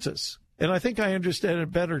DeSantis, and I think I understand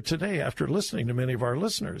it better today after listening to many of our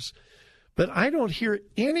listeners. But I don't hear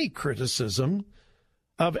any criticism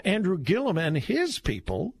of Andrew Gillum and his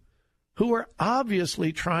people, who are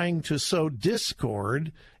obviously trying to sow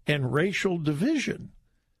discord and racial division.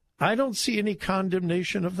 I don't see any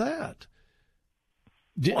condemnation of that.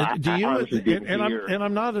 Do you? And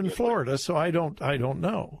I'm not in Florida, so I don't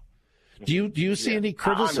know. Do you see any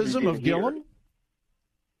criticism of Gillum?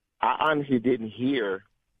 I honestly didn't hear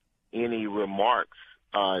any remarks,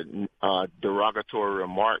 derogatory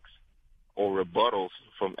remarks or rebuttals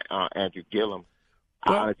from Andrew Gillum.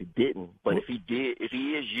 I honestly didn't. But if he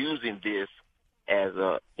is using this as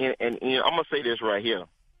and I'm gonna say this right here,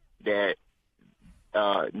 that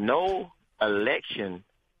no election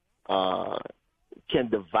can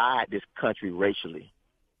divide this country racially.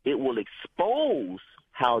 It will expose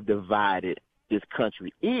how divided this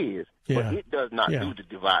country is, but it does not do the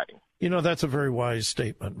dividing. That's a very wise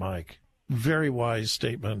statement, Mike. Very wise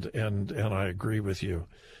statement, and I agree with you.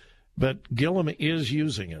 But Gillum is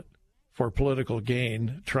using it for political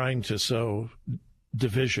gain, trying to sow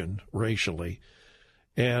division racially.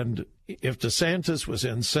 And if DeSantis was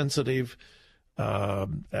insensitive,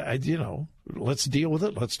 let's deal with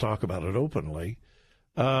it. Let's talk about it openly.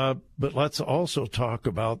 But let's also talk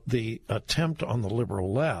about the attempt on the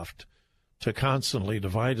liberal left to constantly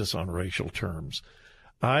divide us on racial terms.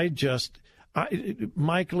 Mike,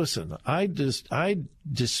 listen, I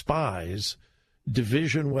despise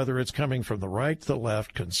division, whether it's coming from the right, the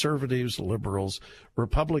left, conservatives, liberals,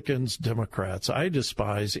 Republicans, Democrats. I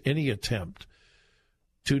despise any attempt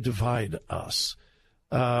to divide us.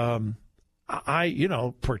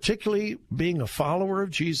 particularly being a follower of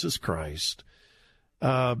Jesus Christ,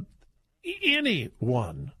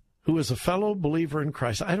 anyone who is a fellow believer in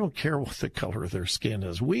Christ, I don't care what the color of their skin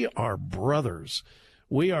is. We are brothers.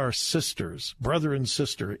 We are sisters, brother and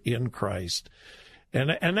sister in Christ.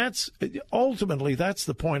 And that's ultimately, that's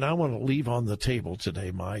the point I want to leave on the table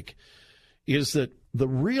today, Mike, is that the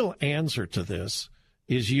real answer to this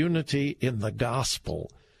is unity in the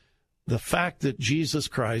gospel. The fact that Jesus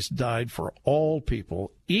Christ died for all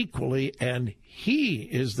people equally, and he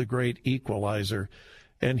is the great equalizer,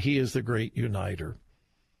 and he is the great uniter.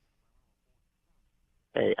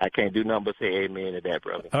 Hey, I can't do nothing but say amen to that,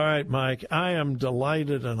 brother. All right, Mike, I am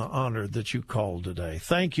delighted and honored that you called today.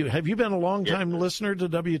 Thank you. Have you been a long-time listener to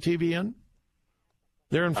WTBN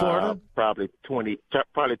there in Florida? Probably 20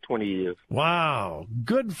 years. Wow.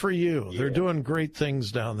 Good for you. Yeah. They're doing great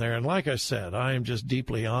things down there. And like I said, I am just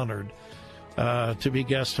deeply honored to be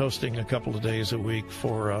guest hosting a couple of days a week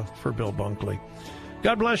for Bill Bunkley.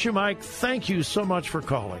 God bless you, Mike. Thank you so much for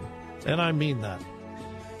calling. And I mean that.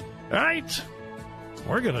 All right.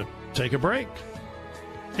 We're going to take a break.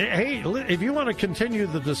 Hey, if you want to continue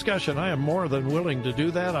the discussion, I am more than willing to do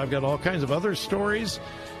that. I've got all kinds of other stories.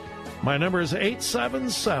 My number is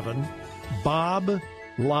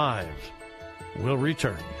 877-BOB-LIVE. We'll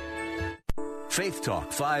return. Faith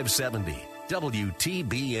Talk 570,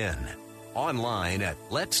 WTBN. Online at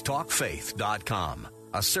letstalkfaith.com,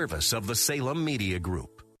 a service of the Salem Media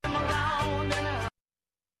Group.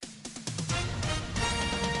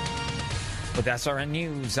 With SRN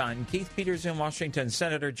News, I'm Keith Peters in Washington.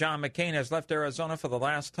 Senator John McCain has left Arizona for the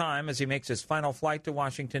last time as he makes his final flight to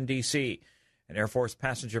Washington, D.C. An Air Force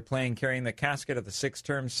passenger plane carrying the casket of the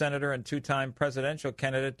six-term senator and two-time presidential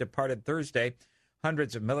candidate departed Thursday.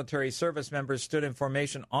 Hundreds of military service members stood in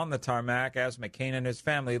formation on the tarmac as McCain and his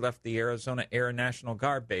family left the Arizona Air National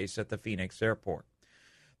Guard base at the Phoenix airport.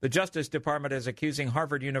 The Justice Department is accusing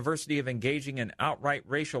Harvard University of engaging in outright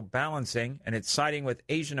racial balancing, and it's siding with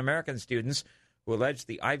Asian American students who allege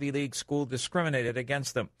the Ivy League school discriminated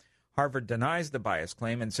against them. Harvard denies the bias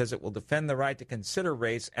claim and says it will defend the right to consider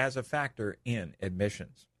race as a factor in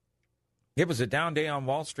admissions. It was a down day on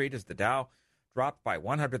Wall Street as the Dow dropped by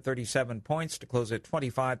 137 points to close at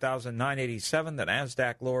 25,987. The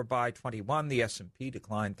Nasdaq lower by 21. The S&P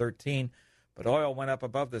declined 13. But oil went up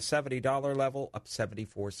above the $70 level, up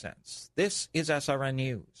 74 cents. This is SRN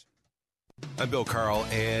News. I'm Bill Carl,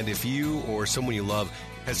 and if you or someone you love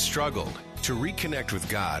has struggled to reconnect with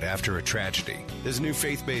God after a tragedy, there's a new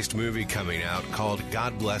faith-based movie coming out called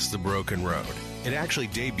God Bless the Broken Road. It actually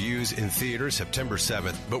debuts in theaters September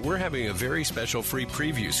 7th, but we're having a very special free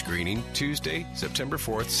preview screening Tuesday, September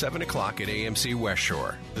 4th, 7 o'clock at AMC West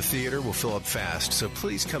Shore. The theater will fill up fast, so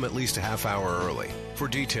please come at least a half hour early. For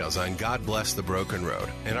details on God Bless the Broken Road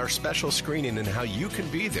and our special screening and how you can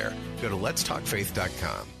be there, go to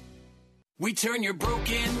letstalkfaith.com. We turn your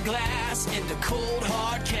broken glass into cold,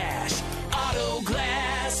 hard cash. Auto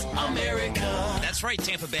Glass America. That's right,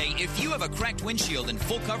 Tampa Bay. If you have a cracked windshield and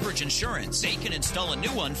full coverage insurance, they can install a new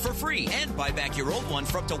one for free and buy back your old one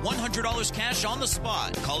for up to $100 cash on the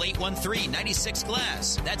spot. Call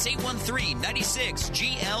 813-96-GLASS. That's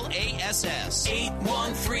 813-96-GLASS.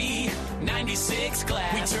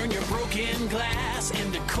 813-96-GLASS. We turn your broken glass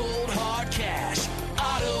into cold, hard cash.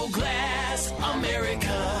 Auto Glass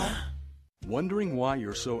America. Wondering why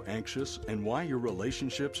you're so anxious and why your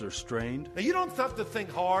relationships are strained? Now, you don't have to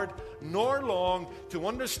think hard nor long to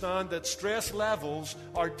understand that stress levels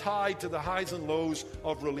are tied to the highs and lows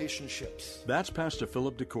of relationships. That's Pastor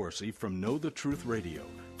Philip DeCourcy from Know the Truth Radio,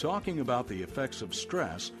 talking about the effects of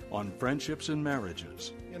stress on friendships and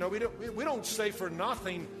marriages. You know, we don't say for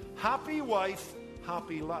nothing, happy wife,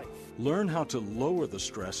 happy life. Learn how to lower the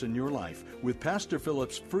stress in your life with Pastor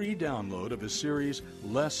Philip's free download of his series,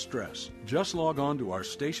 Less Stress. Just log on to our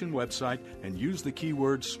station website and use the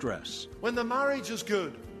keyword stress. When the marriage is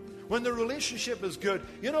good, when the relationship is good,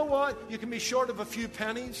 you know what? You can be short of a few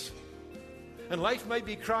pennies and life might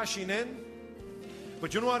be crashing in.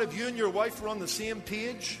 But you know what? If you and your wife are on the same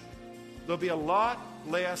page, there'll be a lot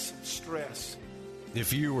less stress.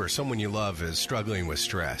 If you or someone you love is struggling with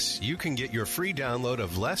stress, you can get your free download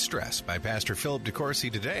of Less Stress by Pastor Philip DeCourcy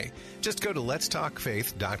today. Just go to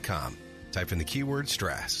letstalkfaith.com. Type in the keyword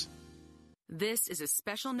stress. This is a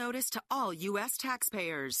special notice to all U.S.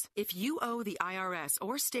 taxpayers. If you owe the IRS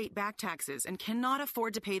or state back taxes and cannot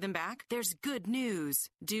afford to pay them back, there's good news.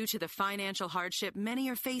 Due to the financial hardship many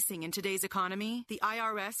are facing in today's economy, the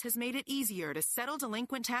IRS has made it easier to settle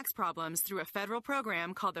delinquent tax problems through a federal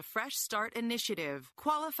program called the Fresh Start Initiative.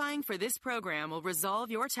 Qualifying for this program will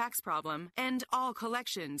resolve your tax problem, end all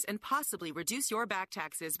collections, and possibly reduce your back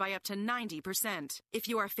taxes by up to 90%. If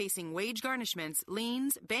you are facing wage garnishments,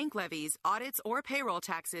 liens, bank levies, audits, or payroll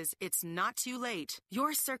taxes, it's not too late.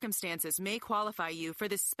 Your circumstances may qualify you for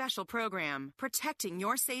this special program, protecting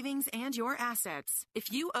your savings and your assets.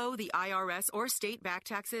 If you owe the IRS or state back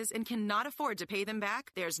taxes and cannot afford to pay them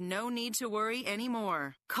back, there's no need to worry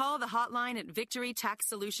anymore. Call the hotline at Victory Tax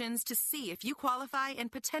Solutions to see if you qualify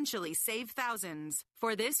and potentially save thousands.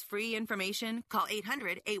 For this free information, call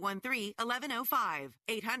 800-813-1105.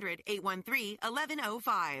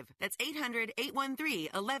 800-813-1105. That's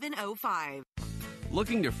 800-813-1105.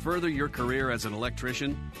 Looking to further your career as an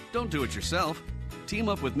electrician? Don't do it yourself. Team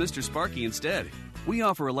up with Mr. Sparky instead. We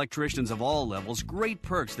offer electricians of all levels great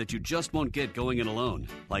perks that you just won't get going it alone,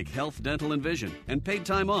 like health, dental, and vision, and paid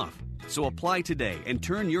time off. So apply today and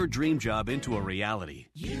turn your dream job into a reality.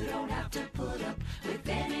 You don't have to put up with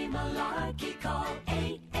any malarkey. Call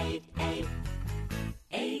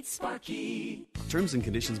 888-8-SPARKY. Terms and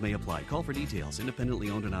conditions may apply. Call for details. Independently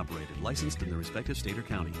owned and operated. Licensed in the respective state or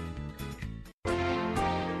county.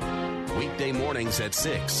 Weekday mornings at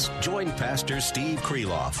 6. Join Pastor Steve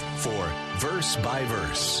Kreloff for Verse by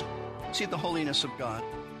Verse. See the holiness of God.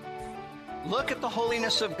 Look at the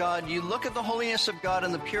holiness of God. You look at the holiness of God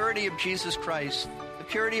and the purity of Jesus Christ, the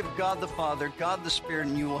purity of God the Father, God the Spirit,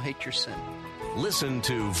 and you will hate your sin. Listen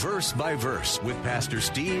to Verse by Verse with Pastor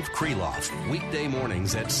Steve Kreloff. Weekday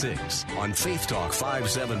mornings at 6 on Faith Talk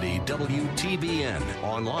 570 WTBN.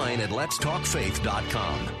 Online at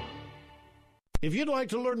letstalkfaith.com. If you'd like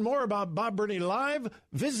to learn more about Bob Burney Live,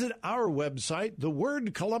 visit our website,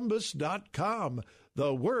 thewordcolumbus.com.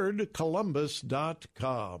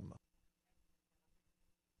 Thewordcolumbus.com.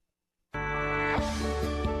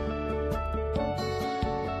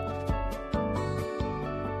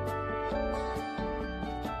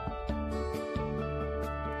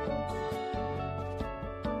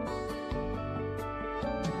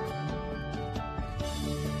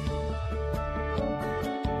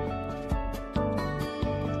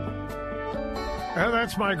 And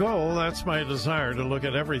that's my goal. That's my desire, to look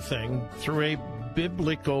at everything through a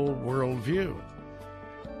biblical worldview.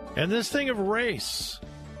 And this thing of race,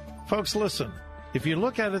 folks, listen, if you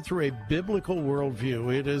look at it through a biblical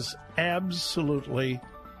worldview, it is absolutely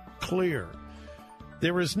clear.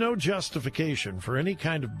 There is no justification for any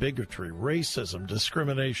kind of bigotry, racism,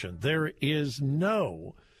 discrimination. There is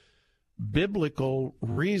no biblical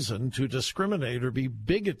reason to discriminate or be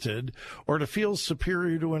bigoted or to feel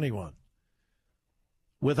superior to anyone.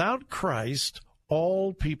 Without Christ,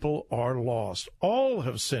 all people are lost. All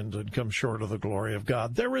have sinned and come short of the glory of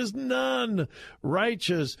God. There is none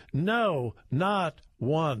righteous, no, not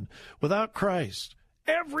one. Without Christ,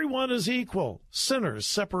 everyone is equal, sinners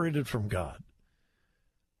separated from God.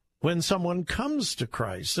 When someone comes to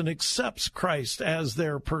Christ and accepts Christ as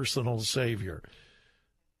their personal Savior,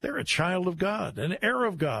 they're a child of God, an heir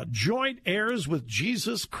of God, joint heirs with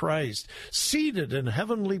Jesus Christ, seated in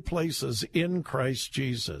heavenly places in Christ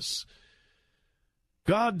Jesus.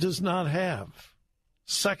 God does not have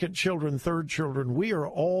second children, third children. We are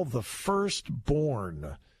all the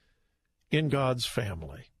firstborn in God's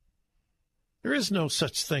family. There is no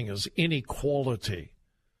such thing as inequality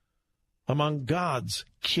among God's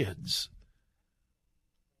kids.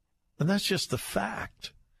 And that's just the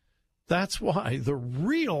fact. That's why the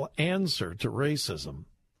real answer to racism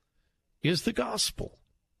is the gospel.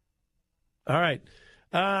 All right,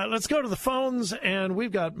 let's go to the phones, and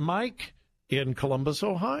we've got Mike in Columbus,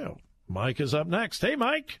 Ohio. Mike is up next. Hey,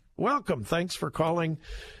 Mike, welcome. Thanks for calling.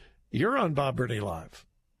 You're on Bob Burney Live.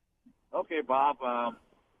 Okay, Bob.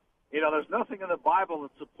 There's nothing in the Bible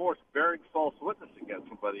that supports bearing false witness against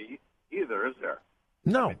somebody either, is there?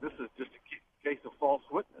 No. I mean, this is just a case of false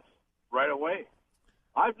witness right away.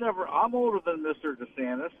 I'm older than Mr.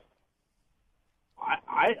 DeSantis.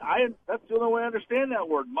 That's the only way I understand that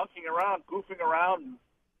word, monkeying around, goofing around,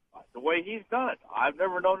 the way he's done it. I've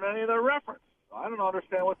never known any other reference. I don't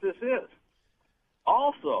understand what this is.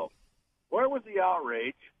 Also, where was the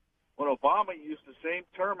outrage when Obama used the same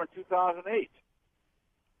term in 2008? It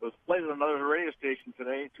was played on another radio station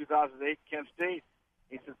today. In 2008, Kent State,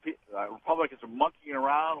 he said Republicans are monkeying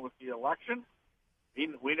around with the election.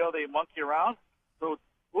 We know they monkey around. So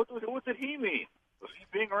what did he mean? Was he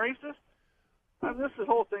being racist? I mean, this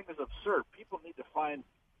whole thing is absurd. People need to find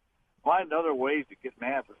Find other ways to get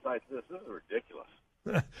mad besides this. This is ridiculous.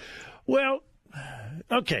 Well,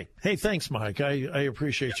 okay. Hey, thanks, Mike. I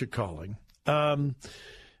appreciate you calling.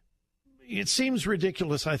 It seems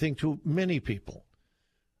ridiculous, I think, to many people.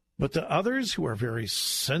 But to others who are very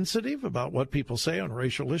sensitive about what people say on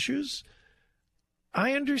racial issues,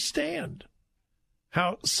 I understand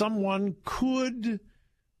how someone could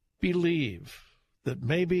believe that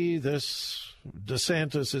maybe this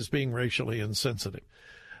DeSantis is being racially insensitive.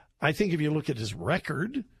 I think if you look at his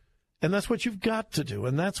record, and that's what you've got to do,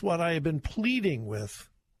 and that's what I have been pleading with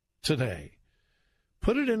today,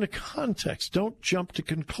 put it into context. Don't jump to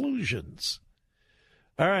conclusions.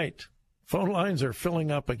 All right. Phone lines are filling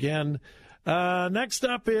up again. Next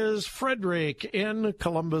up is Frederick in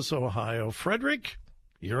Columbus, Ohio. Frederick,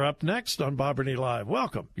 you're up next on Bob Burney Live.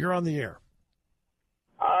 Welcome. You're on the air.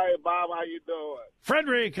 Hi, Bob. How you doing?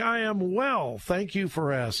 Frederick, I am well. Thank you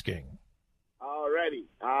for asking. Alrighty.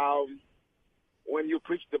 When you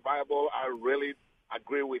preach the Bible, I really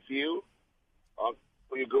agree with you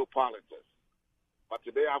when you go politics. But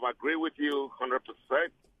today I've agreed with you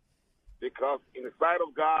 100% because in the sight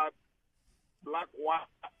of God, black, white,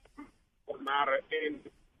 doesn't matter in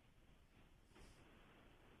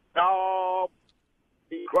all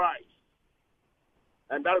in Christ.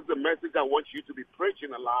 And that is the message I want you to be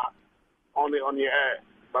preaching a lot on your air.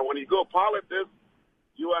 But when you go politics,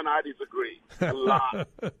 you and I disagree a lot,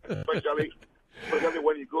 especially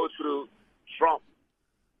when you go through Trump.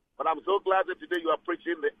 But I'm so glad that today you are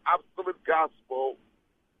preaching the absolute gospel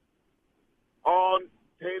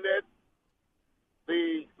untainted,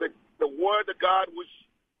 the word of God which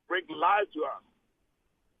brings life to us.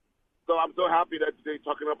 So I'm so happy that today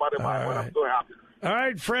you're talking about the Bible. I'm so happy. All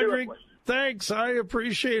right, Frederick, thanks. I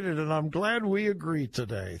appreciate it, and I'm glad we agreed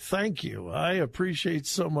today. Thank you. I appreciate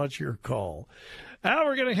so much your call. Now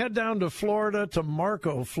we're going to head down to Florida, to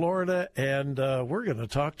Marco, Florida, and we're going to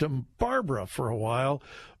talk to Barbara for a while.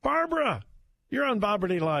 Barbara, you're on Bob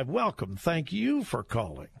Burney Live. Welcome. Thank you for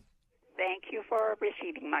calling. Thank you for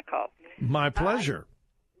receiving my call. My pleasure.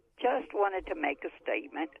 Just wanted to make a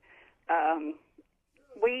statement.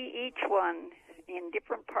 We, each one, in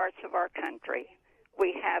different parts of our country,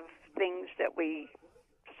 we have things that we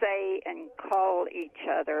say and call each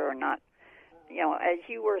other or not. You know, as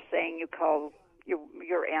you were saying, you call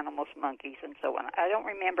your animals monkeys and so on. I don't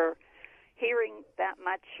remember hearing that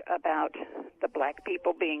much about the black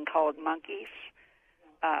people being called monkeys.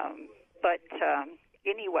 But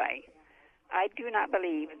anyway, I do not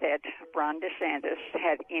believe that Ron DeSantis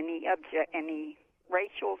had any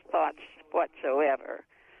racial thoughts whatsoever.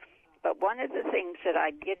 But one of the things that I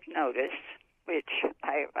did notice, which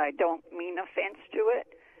I don't mean offense to it,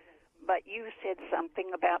 but you said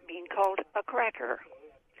something about being called a cracker.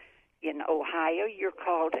 In Ohio, you're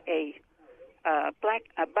called a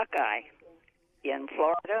Buckeye. In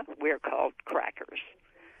Florida, we're called crackers.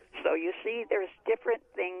 So you see, there's different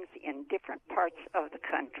things in different parts of the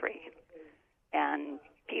country. And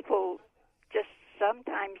people just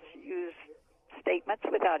sometimes use statements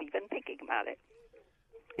without even thinking about it.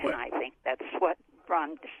 And I think that's what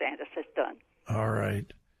Ron DeSantis has done. All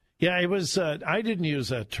right. Yeah, it was. I didn't use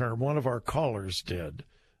that term. One of our callers did.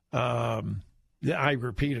 I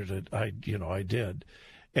repeated it. I did.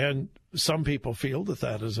 And some people feel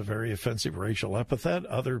that is a very offensive racial epithet.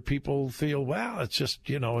 Other people feel, well, it's just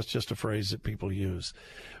a phrase that people use.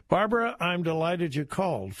 Barbara, I'm delighted you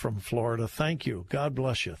called from Florida. Thank you. God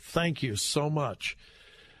bless you. Thank you so much.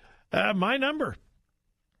 My number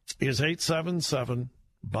is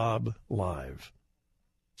 877-BOB-LIVE.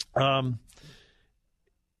 I'm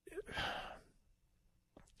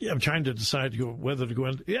trying to decide whether to go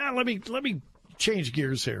in. Yeah, let me change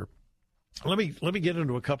gears here. Let me get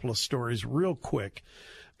into a couple of stories real quick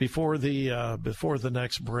before the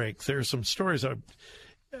next break. There's some stories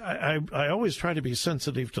I always try to be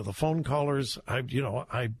sensitive to the phone callers. I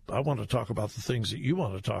want to talk about the things that you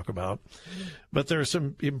want to talk about, but there are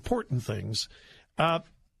some important things.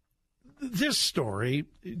 This story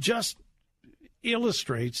just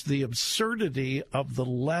illustrates the absurdity of the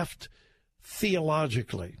left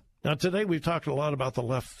theologically. Now, today we've talked a lot about the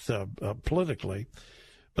left politically,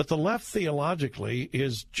 but the left theologically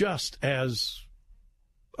is just as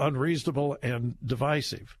unreasonable and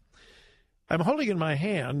divisive. I'm holding in my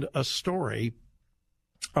hand a story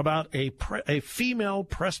about a female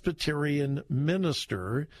Presbyterian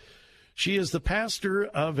minister. She is the pastor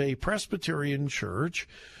of a Presbyterian church.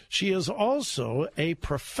 She is also a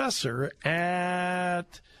professor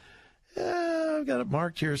at, I've got it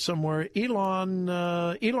marked here somewhere, Elon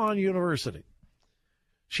University.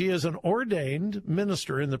 She is an ordained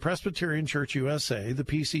minister in the Presbyterian Church USA, the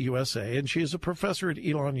PCUSA, and she is a professor at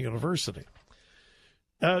Elon University.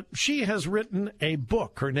 She has written a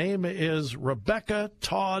book. Her name is Rebecca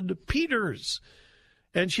Todd Peters,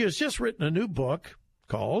 and she has just written a new book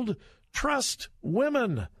called Trust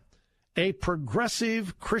Women, a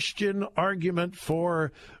progressive Christian argument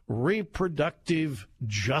for reproductive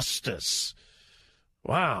justice.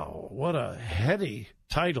 Wow, what a heady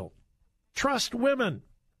title. Trust Women,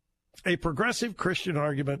 a progressive Christian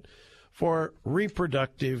argument for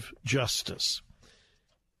reproductive justice.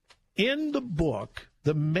 In the book,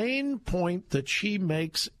 the main point that she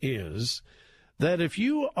makes is that if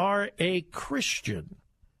you are a Christian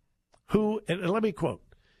who, and let me quote,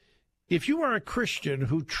 if you are a Christian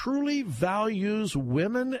who truly values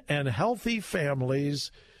women and healthy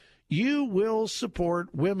families, you will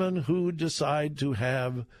support women who decide to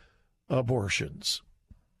have abortions.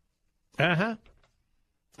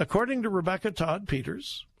 According to Rebecca Todd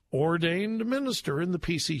Peters, ordained minister in the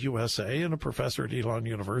PCUSA and a professor at Elon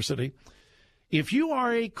University, if you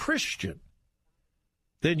are a Christian,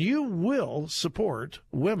 then you will support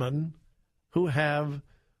women who have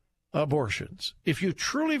abortions. If you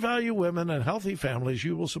truly value women and healthy families,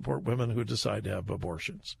 you will support women who decide to have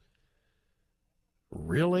abortions.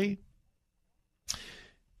 Really?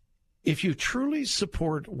 If you truly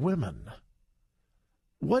support women,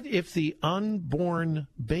 what if the unborn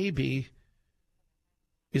baby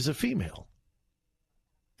is a female,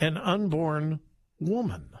 an unborn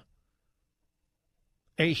woman,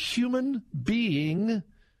 a human being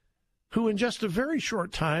who in just a very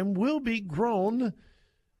short time will be grown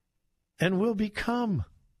and will become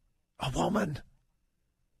a woman?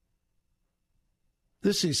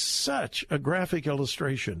 This is such a graphic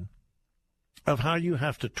illustration of how you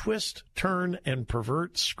have to twist, turn, and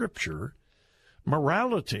pervert Scripture,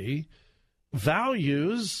 morality,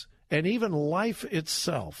 values, and even life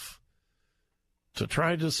itself to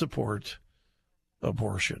try to support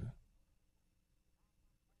abortion.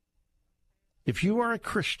 If you are a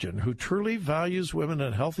Christian who truly values women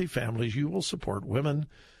and healthy families, you will support women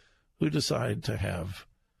who decide to have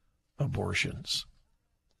abortions.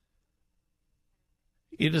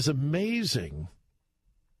 It is amazing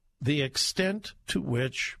the extent to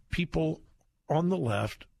which people on the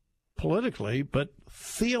left, politically, but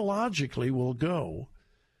theologically, will go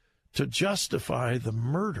to justify the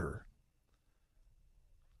murder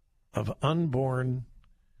of unborn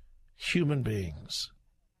human beings.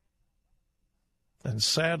 And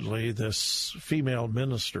sadly, this female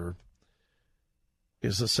minister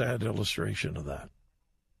is a sad illustration of that.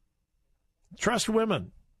 Trust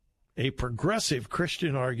Women, a progressive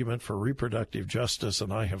Christian argument for reproductive justice.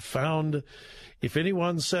 And I have found if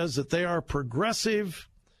anyone says that they are progressive,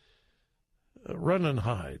 run and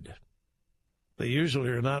hide. They usually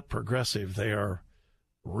are not progressive. They are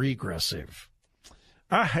regressive.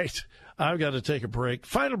 All right, I've got to take a break.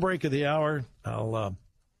 Final break of the hour. I'll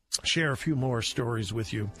share a few more stories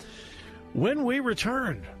with you. When we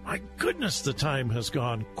return, my goodness, the time has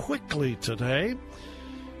gone quickly today.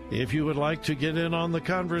 If you would like to get in on the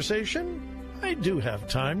conversation, I do have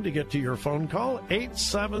time to get to your phone call.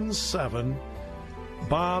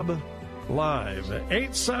 877-BOB-LIVE.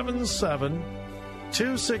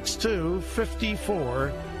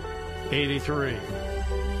 877-262-5483.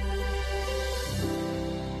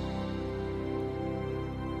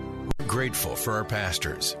 Grateful for our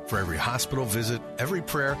pastors, for every hospital visit, every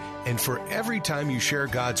prayer, and for every time you share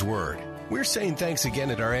God's Word. We're saying thanks again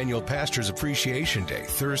at our annual Pastors Appreciation Day,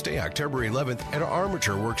 Thursday, October 11th, at our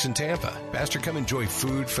Armature Works in Tampa. Pastor, come enjoy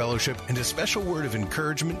food, fellowship, and a special word of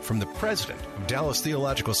encouragement from the president of Dallas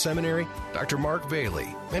Theological Seminary, Dr. Mark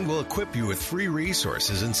Bailey, and we'll equip you with free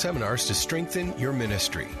resources and seminars to strengthen your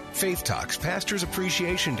ministry. Faith Talks Pastors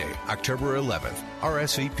Appreciation Day, October 11th.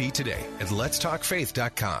 RSVP today at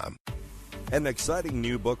letstalkfaith.com. An exciting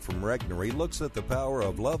new book from Regnery looks at the power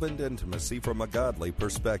of love and intimacy from a godly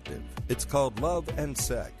perspective. It's called Love and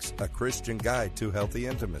Sex, a Christian guide to healthy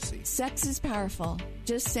intimacy. Sex is powerful.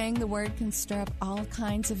 Just saying the word can stir up all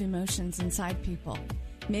kinds of emotions inside people.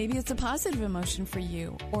 Maybe it's a positive emotion for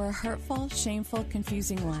you, or a hurtful, shameful,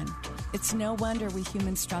 confusing one. It's no wonder we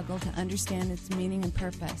humans struggle to understand its meaning and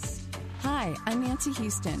purpose. Hi, I'm Nancy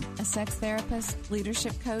Houston, a sex therapist,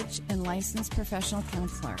 leadership coach, and licensed professional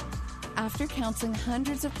counselor. After counseling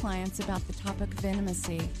hundreds of clients about the topic of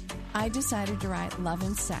intimacy, I decided to write Love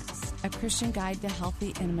and Sex, a Christian guide to healthy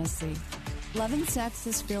intimacy. Love and Sex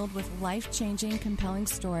is filled with life-changing, compelling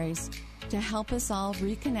stories to help us all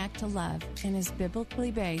reconnect to love and is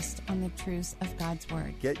biblically based on the truths of God's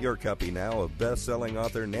Word. Get your copy now of best-selling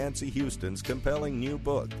author Nancy Houston's compelling new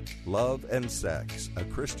book, Love and Sex, A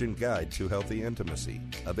Christian Guide to Healthy Intimacy.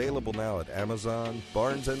 Available now at Amazon,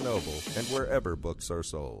 Barnes & Noble, and wherever books are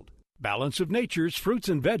sold. Balance of Nature's fruits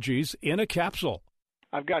and veggies in a capsule.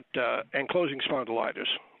 I've got ankylosing spondylitis,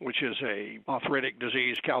 which is a arthritic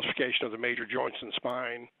disease, calcification of the major joints and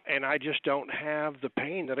spine, and I just don't have the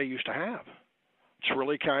pain that I used to have. It's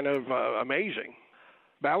really kind of amazing.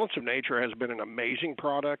 Balance of Nature has been an amazing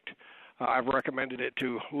product. I've recommended it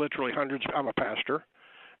to literally hundreds. I'm a pastor,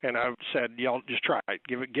 and I've said, y'all just try it.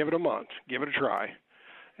 Give it a month. Give it a try.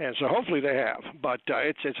 And so hopefully they have. But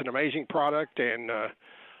it's an amazing product, and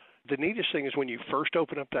the neatest thing is when you first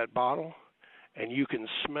open up that bottle, and you can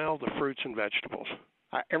smell the fruits and vegetables.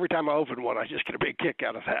 Every time I open one, I just get a big kick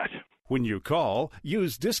out of that. When you call,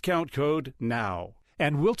 use discount code NOW,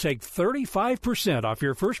 and we'll take 35% off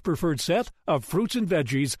your first preferred set of fruits and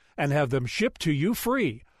veggies and have them shipped to you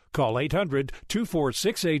free. Call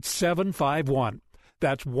 800-246-8751.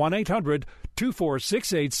 That's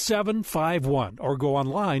 1-800-246-8751, or go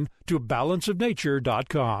online to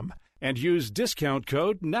balanceofnature.com and use discount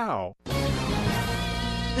code NOW.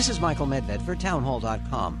 This is Michael Medved for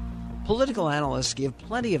townhall.com. Political analysts give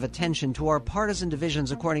plenty of attention to our partisan divisions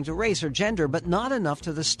according to race or gender, but not enough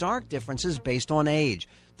to the stark differences based on age.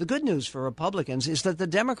 The good news for Republicans is that the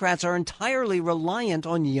Democrats are entirely reliant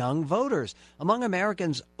on young voters. Among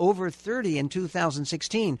Americans over 30 in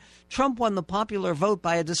 2016, Trump won the popular vote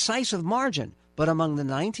by a decisive margin. But among the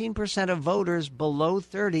 19% of voters below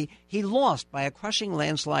 30, he lost by a crushing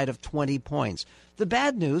landslide of 20 points. The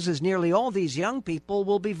bad news is nearly all these young people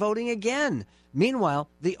will be voting again. Meanwhile,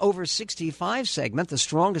 the over 65 segment, the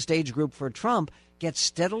strongest age group for Trump, gets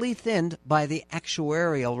steadily thinned by the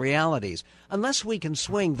actuarial realities. Unless we can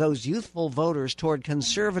swing those youthful voters toward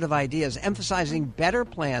conservative ideas, emphasizing better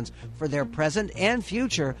plans for their present and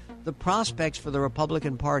future, the prospects for the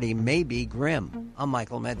Republican Party may be grim. I'm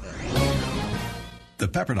Michael Medved. The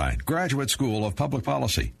Pepperdine Graduate School of Public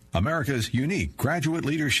Policy, America's unique graduate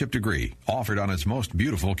leadership degree, offered on its most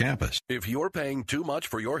beautiful campus. If you're paying too much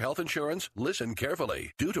for your health insurance, listen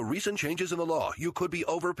carefully. Due to recent changes in the law, you could be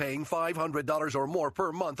overpaying $500 or more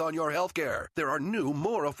per month on your health care. There are new,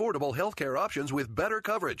 more affordable health care options with better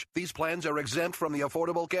coverage. These plans are exempt from the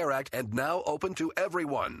Affordable Care Act and now open to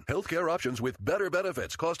everyone. Health care options with better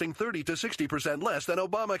benefits costing 30 to 60% less than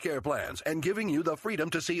Obamacare plans and giving you the freedom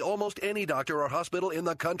to see almost any doctor or hospital in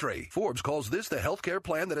the country. Forbes calls this the health care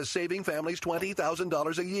plan that is saving families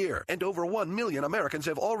 $20,000 a year. And over 1 million Americans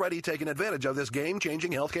have already taken advantage of this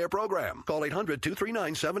game-changing health care program. Call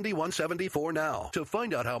 800-239-7174 now to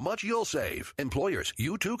find out how much you'll save. Employers,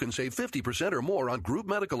 you too can save 50% or more on group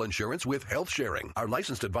medical insurance with health sharing. Our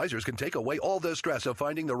licensed advisors can take away all the stress of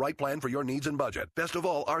finding the right plan for your needs and budget. Best of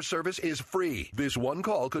all, our service is free. This one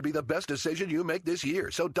call could be the best decision you make this year,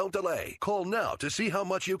 so don't delay. Call now to see how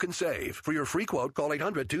much you can save. For your free quote, call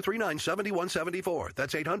 800-239-7174.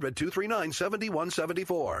 That's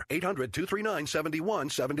 800-239-7174.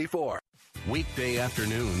 800-239-7174. Weekday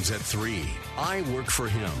afternoons at 3. I Work for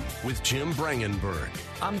Him with Jim Brangenberg.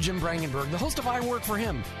 I'm Jim Brangenberg, the host of I Work for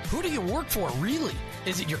Him. Who do you work for, really?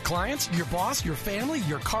 Is it your clients, your boss, your family,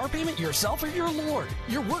 your car payment, yourself, or your Lord?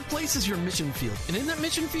 Your workplace is your mission field. And in that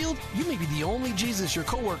mission field, you may be the only Jesus your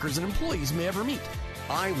coworkers and employees may ever meet.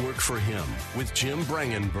 I Work for Him with Jim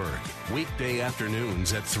Brangenberg. Weekday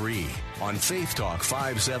afternoons at 3 on Faith Talk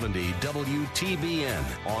 570 WTBN.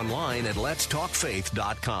 Online at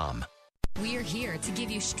letstalkfaith.com. We're here to give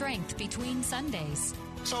you strength between Sundays.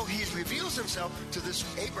 So he reveals himself to this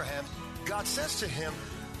Abraham. God says to him,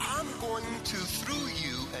 I'm going to, through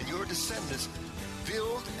you and your descendants,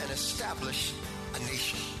 build and establish a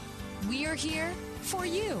nation. We are here for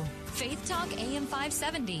you. Faith Talk AM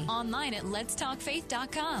 570. Online at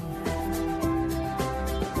letstalkfaith.com.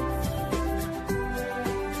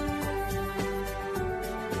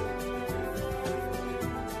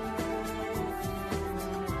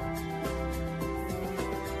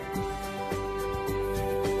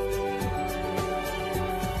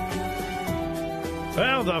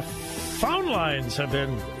 Well, the phone lines have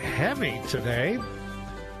been heavy today,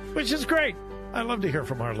 which is great. I love to hear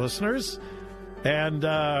from our listeners. And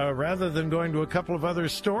rather than going to a couple of other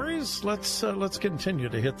stories, let's continue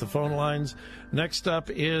to hit the phone lines. Next up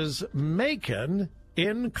is Macon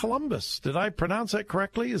in Columbus. Did I pronounce that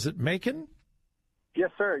correctly? Is it Macon? Yes,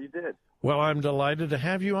 sir, you did. Well, I'm delighted to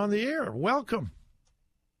have you on the air. Welcome.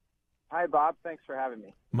 Hi, Bob. Thanks for having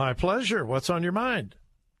me. My pleasure. What's on your mind?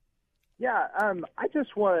 Yeah, I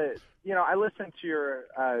just want to, I listen to your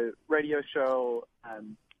radio show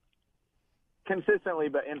consistently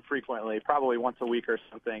but infrequently, probably once a week or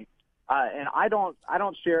something. And I don't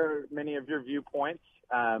share many of your viewpoints,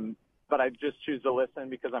 but I just choose to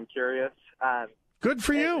listen because I'm curious. Good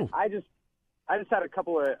for you. I just had a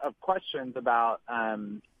couple of questions about,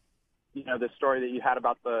 the story that you had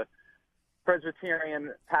about the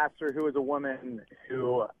Presbyterian pastor who was a woman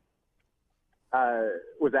who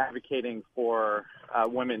was advocating for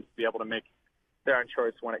women to be able to make their own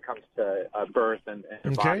choice when it comes to birth and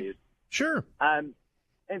bodies. Sure. And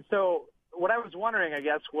so what I was wondering, I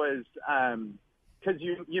guess, was because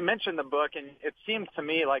you mentioned the book, and it seemed to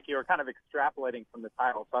me like you were kind of extrapolating from the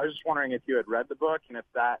title. So I was just wondering if you had read the book and if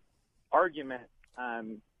that argument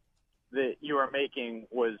that you were making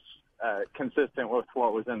was consistent with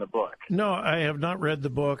what was in the book. No, I have not read the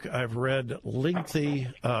book. I've read lengthy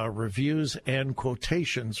reviews and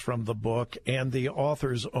quotations from the book and the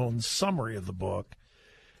author's own summary of the book.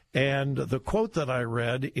 And the quote that I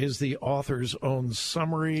read is the author's own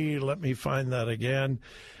summary. Let me find that again.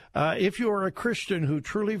 If you are a Christian who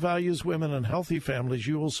truly values women and healthy families,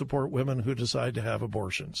 you will support women who decide to have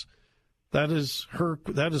abortions. That is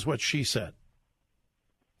what she said.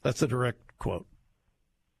 That's a direct quote.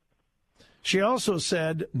 She also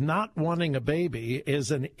said not wanting a baby is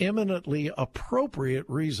an eminently appropriate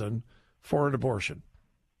reason for an abortion.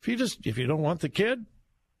 If you don't want the kid,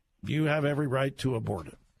 you have every right to abort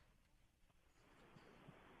it.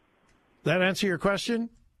 That answer your question?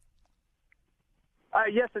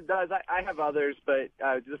 Yes, it does. I have others, but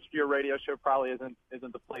just your radio show probably isn't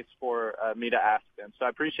the place for me to ask them. So I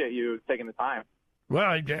appreciate you taking the time. Well,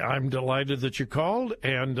 I'm delighted that you called,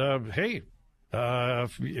 and hey,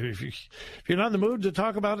 if you're not in the mood to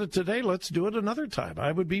talk about it today, let's do it another time.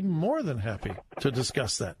 I would be more than happy to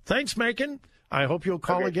discuss that. Thanks, Macon. I hope you'll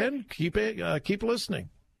call again. Keep listening.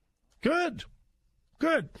 Good.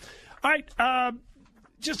 All right. I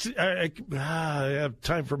have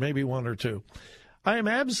time for maybe one or two. I am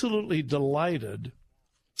absolutely delighted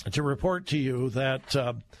to report to you that,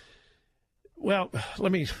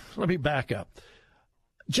 let me back up.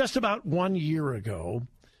 Just about 1 year ago,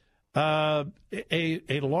 a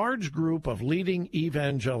large group of leading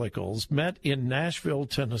evangelicals met in Nashville,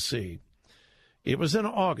 Tennessee. It was in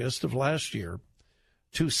August of last year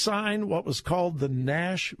to sign what was called the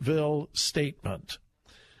Nashville Statement.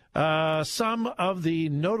 Some of the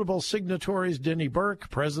notable signatories: Denny Burke,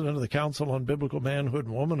 president of the Council on Biblical Manhood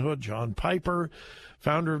and Womanhood; John Piper,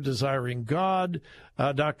 founder of Desiring God;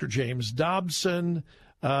 Dr. James Dobson;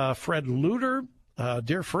 Fred Luter,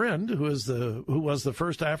 dear friend, who was the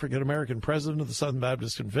first African American president of the Southern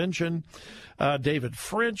Baptist Convention; David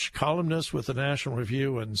French, columnist with the National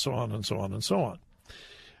Review, and so on and so on and so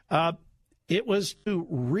on. It was to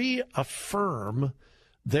reaffirm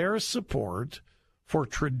their support for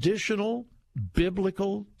traditional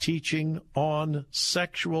biblical teaching on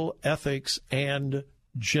sexual ethics and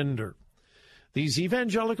gender. These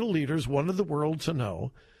evangelical leaders wanted the world to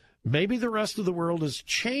know maybe the rest of the world is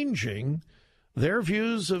changing their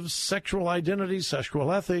views of sexual identity, sexual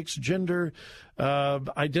ethics, gender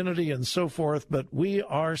identity, and so forth, but we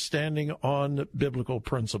are standing on biblical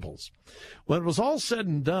principles. When it was all said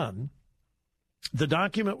and done, the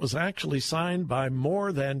document was actually signed by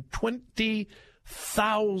more than 20,000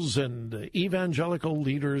 evangelical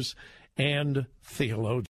leaders and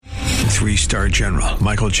theologians. 3-star General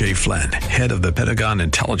Michael J. Flynn, head of the Pentagon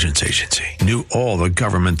Intelligence Agency, knew all the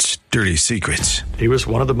government's dirty secrets. He was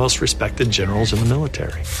one of the most respected generals in the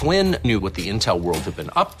military. Flynn knew what the intel world had been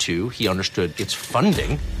up to. He understood its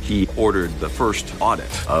funding. He ordered the first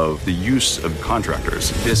audit of the use of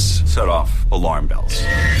contractors. This set off alarm bells.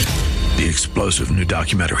 The explosive new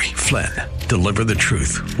documentary, Flynn, Deliver the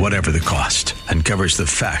Truth, Whatever the Cost, uncovers the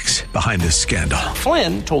facts behind this scandal.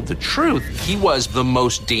 Flynn told the truth. He was the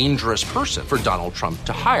most dangerous person for Donald Trump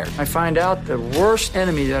to hire. I find out the worst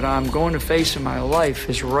enemy that I'm going to face in my life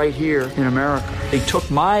is right here in America. They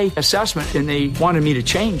took my assessment and they wanted me to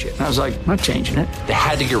change it. And I was like, I'm not changing it. They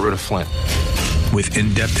had to get rid of Flynn. With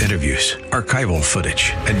in-depth interviews, archival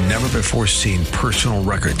footage, and never-before-seen personal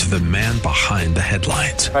records of the man behind the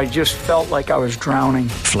headlines. I just felt like I was drowning.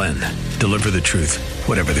 Flynn, Deliver the Truth,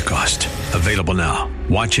 Whatever the Cost. Available now.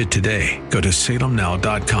 Watch it today. Go to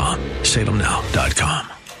salemnow.com.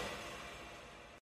 salemnow.com.